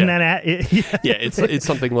that. Isn't that it's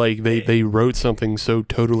something like they wrote something so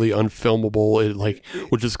totally unfilmable, it like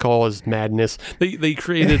would just cause madness. They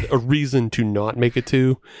created a reason to not make it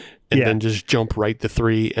 2 and then just jump right to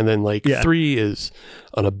 3, and then 3 is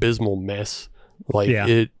an abysmal mess.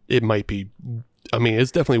 It might be, I mean,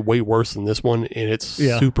 it's definitely way worse than this one, and it's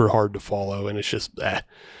super hard to follow, and it's just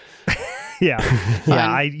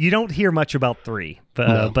you don't hear much about 3,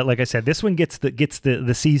 but like I said, this one gets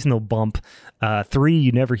the seasonal bump. 3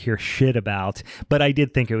 you never hear shit about, but I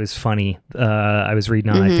did think it was funny. I was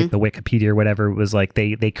reading on I think the Wikipedia or whatever, it was like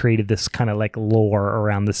they created this kind of like lore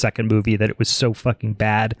around the second movie that it was so fucking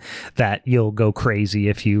bad that you'll go crazy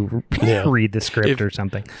if you read the script or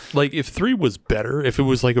something. Like if 3 was better, if it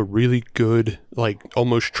was like a really good, like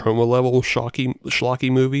almost trauma level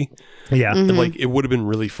schlocky movie, like it would have been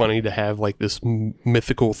really funny to have like this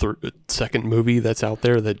mythical second movie that's out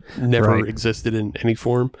there that never existed in any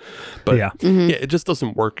form. But it just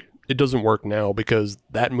doesn't work. It doesn't work now because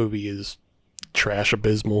that movie is trash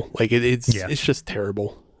abysmal. Like it's just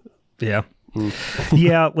terrible.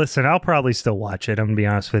 Listen, I'll probably still watch it, I'm gonna be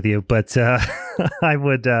honest with you, but I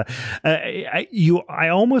would I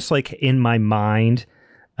almost like in my mind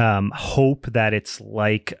hope that it's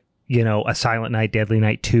like, you know, a Silent Night, Deadly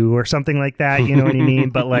Night 2 or something like that. You know what I mean?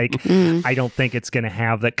 But like, I don't think it's going to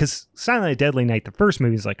have that, because Silent Night, Deadly Night, the first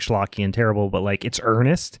movie is like schlocky and terrible, but like it's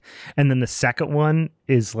earnest. And then the second one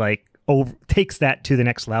is like, takes that to the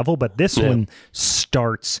next level. But this one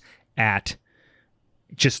starts at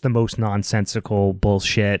just the most nonsensical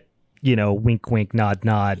bullshit, you know, wink, wink, nod,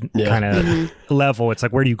 nod kind of level. It's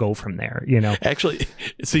like, where do you go from there? You know, actually,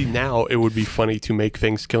 see, now it would be funny to make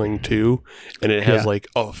Thanksgiving 2, and it has like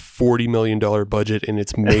a $40 million budget, and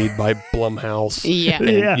it's made by Blumhouse.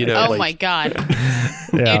 And, you know, my God.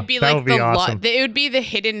 It'd be like awesome. It would be the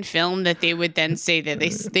hidden film that they would then say that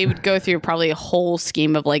they would go through probably a whole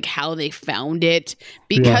scheme of like how they found it,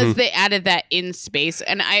 because they added that in space.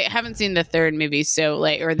 And I haven't seen the third movie, so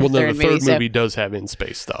like, or the third movie. The third movie does have in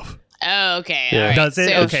space stuff. Oh, okay. Yeah. Right. Does it?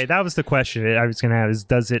 So, okay, that was the question I was going to have, is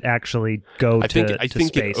does it actually go to space?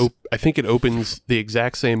 I think it opens the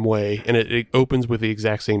exact same way, and it opens with the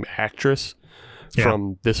exact same actress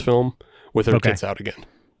from this film with her tits out again.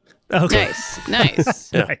 Okay.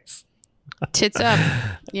 Nice. Nice. Tits up,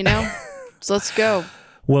 you know? So let's go.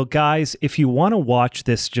 Well, guys, if you want to watch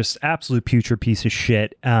this just absolute putrid piece of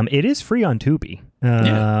shit, it is free on Tubi.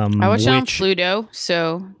 I watched it on Pluto,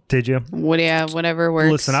 so... Did you? Whatever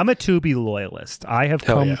works. Listen, I'm a Tubi loyalist. I have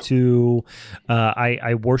come to...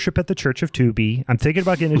 I worship at the Church of Tubi. I'm thinking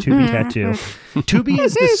about getting a Tubi tattoo. Tubi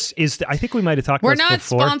is I think we might have talked about this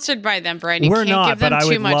before. We're not sponsored by them, Brian. You can't give them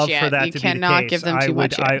too much yet. You cannot give them too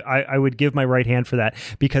much yet. I would give my right hand for that,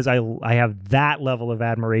 because I have that level of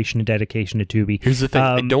admiration and dedication to Tubi. Here's the thing.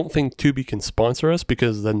 I don't think Tubi can sponsor us,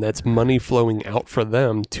 because then that's money flowing out for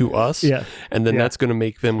them to us. And then that's going to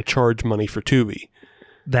make them charge money for Tubi.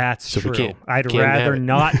 That's true. I'd rather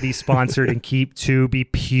not be sponsored and keep Tubi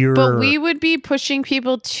pure. But we would be pushing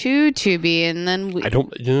people to Tubi, and then I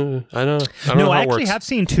don't know. I don't no, know how I it actually works. have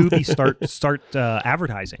seen Tubi start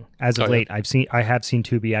advertising as of late. I have seen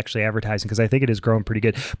Tubi actually advertising, because I think it is growing pretty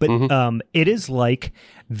good. But it is like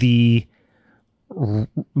if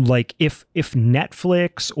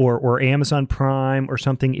Netflix or Amazon Prime or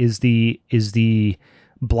something is the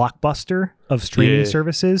Blockbuster of streaming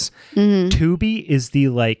services, Tubi is the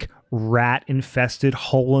like rat infested,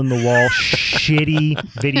 hole in the wall, shitty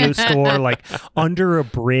video store, like under a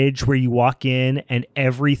bridge where you walk in and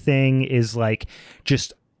everything is like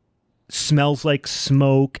just smells like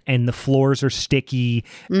smoke and the floors are sticky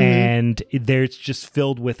and there's just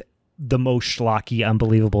filled with the most schlocky,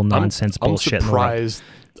 unbelievable nonsense bullshit.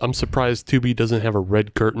 I'm surprised Tubi doesn't have a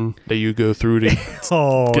red curtain that you go through to get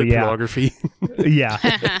pornography. Yeah.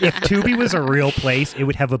 If Tubi was a real place, it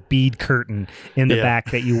would have a bead curtain in the back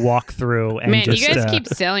that you walk through. And man, you guys keep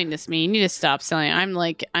selling this to me. You need to stop selling.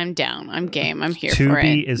 I'm down. I'm game. I'm here Tubi for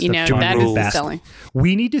it. Is the that is best. Selling.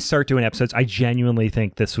 We need to start doing episodes. I genuinely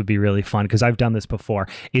think this would be really fun because I've done this before,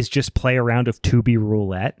 is just play a round of Tubi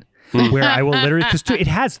roulette. Where I will literally, because it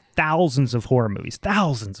has thousands of horror movies,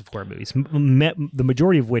 the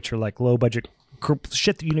majority of which are like low budget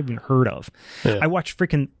shit that you never even heard of. Yeah. I watch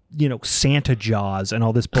freaking, Santa Jaws and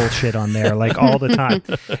all this bullshit on there like all the time.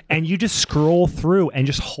 And you just scroll through and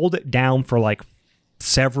just hold it down for like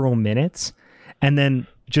several minutes. And then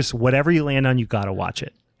just whatever you land on, you got to watch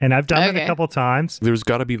it. And I've done it a couple times. There's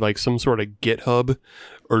got to be like some sort of GitHub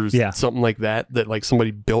or something like that like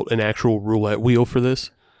somebody built an actual roulette wheel for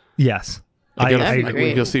this. Yes. We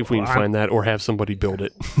gotta see if we can find that or have somebody build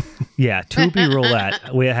it. Yeah, Tubi roulette.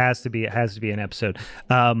 It has to be an episode.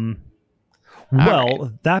 That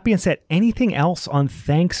being said, anything else on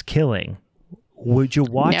Thanksgiving? Would you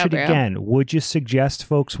watch it again? Would you suggest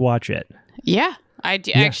folks watch it? Yeah, I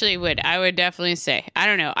actually would. I would definitely say. I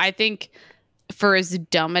don't know. I think for as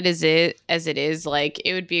dumb as it is, like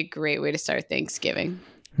it would be a great way to start Thanksgiving.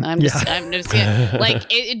 I'm just gonna, like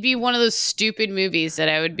it'd be one of those stupid movies that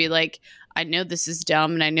I would be like, I know this is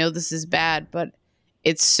dumb and I know this is bad, but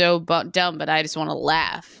it's so dumb, but I just want to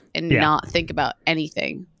laugh and not think about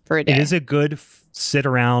anything for a day. It is a good sit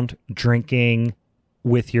around drinking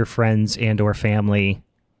with your friends and or family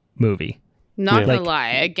movie. Not gonna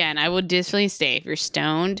lie, again, I would definitely say if you're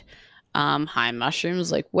stoned, high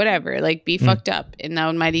mushrooms, like whatever, like be fucked up, and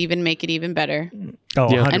that might even make it even better. Oh,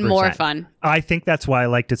 yeah. And more fun. I think that's why I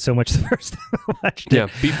liked it so much the first time I watched it. Yeah,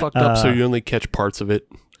 be fucked up so you only catch parts of it.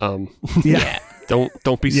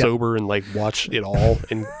 Don't be sober and like watch it all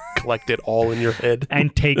and collect it all in your head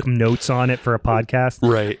and take notes on it for a podcast.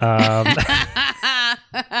 Right.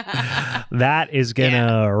 That is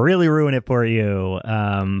gonna really ruin it for you.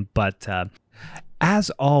 But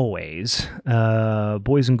as always,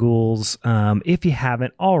 boys and ghouls, if you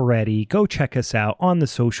haven't already, go check us out on the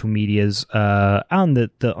social medias, on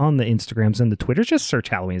the Instagrams and the Twitters. Just search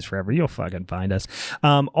Halloween's Forever. You'll fucking find us.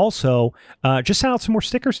 Also, just sent out some more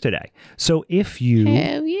stickers today. So if you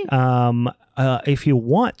want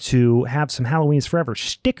to have some Halloween's Forever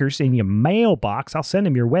stickers in your mailbox, I'll send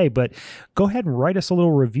them your way. But go ahead and write us a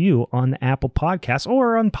little review on the Apple Podcasts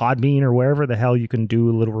or on Podbean or wherever the hell you can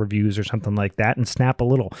do little reviews or something like that, and snap a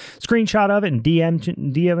little screenshot of it and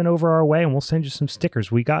DM it over our way, and we'll send you some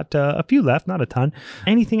stickers. We got a few left, not a ton.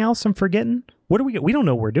 Anything else I'm forgetting? What do we get? We don't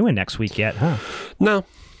know what we're doing next week yet, huh? No.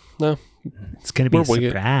 It's going to be a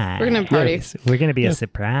surprise. We're going to party. We're going to be a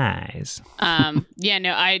surprise.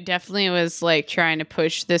 I definitely was like trying to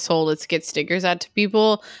push this whole let's get stickers out to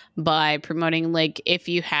people by promoting like if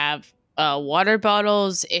you have water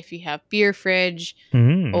bottles, if you have beer fridge,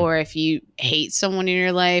 or if you hate someone in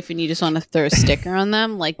your life and you just want to throw a sticker on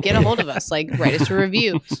them, like get a hold of us, like write us a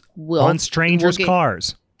review. On strangers'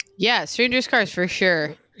 cars. Yeah, strangers' cars for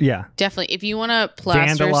sure. Yeah, definitely. If you want to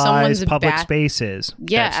plaster someone's public spaces,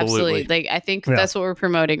 absolutely. Like I think that's what we're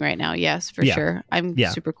promoting right now. Yes, for sure. I'm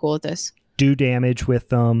super cool with this. Do damage with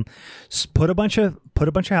them. Put a bunch of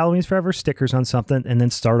Halloween's Forever stickers on something, and then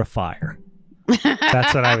start a fire.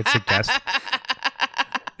 That's what I would suggest.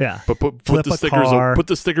 Yeah, but put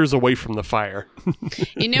the stickers away from the fire.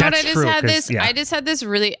 You know what? I just had this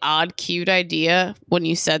really odd, cute idea when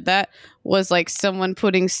you said that. Was like someone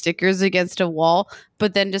putting stickers against a wall,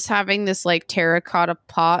 but then just having this like terracotta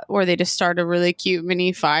pot where they just start a really cute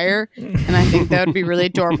mini fire. And I think that would be really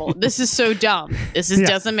adorable. This is so dumb. This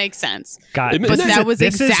doesn't make sense. God, but that was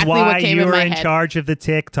exactly what came in my head. This is why you're in charge of the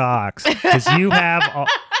TikToks, because you have...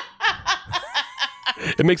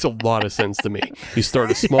 It makes a lot of sense to me. You start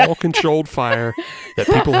a small controlled fire that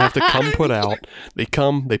people have to come put out. They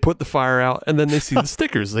come, they put the fire out, and then they see the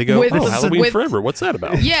stickers. They go, Halloween Forever. What's that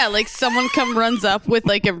about? Yeah, like someone runs up with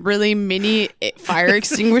like a really mini fire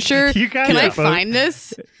extinguisher. Can I find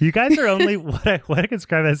this? You guys are only what I can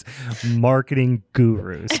describe as marketing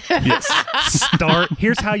gurus. Yes.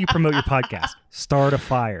 Here's how you promote your podcast. Start a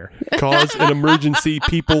fire. Cause an emergency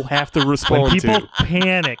people have to respond to. When people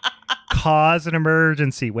panic, cause an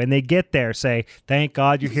emergency. When they get there, say, thank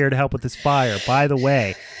God you're here to help with this fire. By the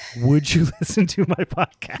way, would you listen to my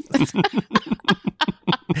podcast?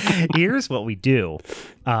 Here's what we do.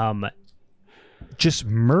 Just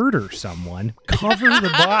murder someone, cover the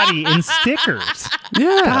body in stickers.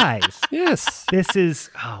 Yeah. Guys. Yes. This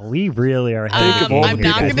is, we really are. I'm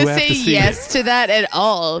not going to say yes to that at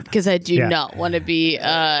all because I do not want to be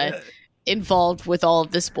involved with all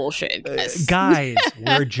of this bullshit. Guys,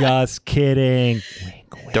 we're just kidding.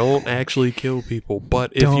 Don't actually kill people,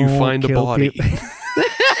 but if you find a body.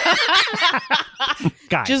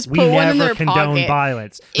 Guys, just we put one in never their condone pocket.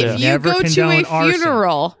 violence. If you go to a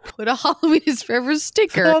funeral, put a Halloween is Forever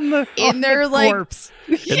sticker in their corpse.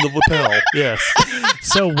 In the lapel, yes.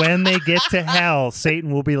 So when they get to hell,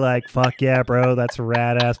 Satan will be like, fuck yeah, bro, that's a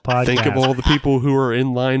rad-ass podcast. Think of all the people who are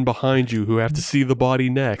in line behind you who have to see the body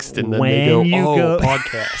next, and then they go,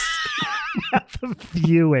 podcast. The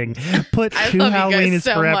viewing. Put 2 Halloween is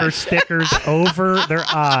Forever stickers over their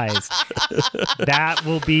eyes. That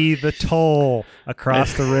will be the toll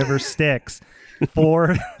across the river Styx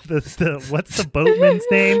for the what's the boatman's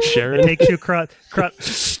name? Sharon. It takes you across.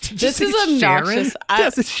 This is obnoxious.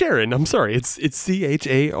 Yes, it's Sharon. I'm sorry. It's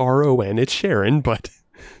CHARON. It's Sharon, but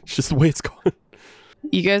it's just the way it's called.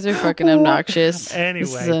 You guys are fucking obnoxious.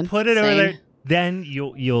 Anyway, put it over there. Then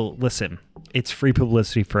you'll listen. It's free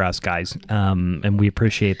publicity for us, guys, and we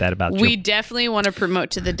appreciate that about you. We definitely want to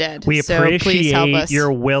promote to the dead. We appreciate please help us.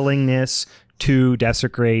 your willingness to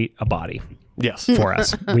desecrate a body. Yes. For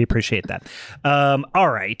us. We appreciate that. All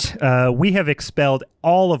right. We have expelled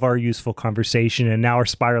all of our useful conversation and now are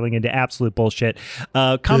spiraling into absolute bullshit.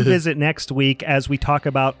 Come visit next week as we talk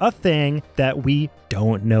about a thing that we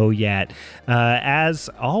don't know yet. As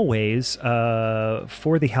always,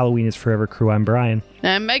 for the Halloween is Forever crew, I'm Brian.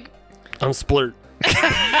 I'm Meg. I'm Splurt.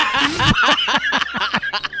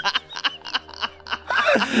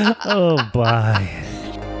 Oh, bye.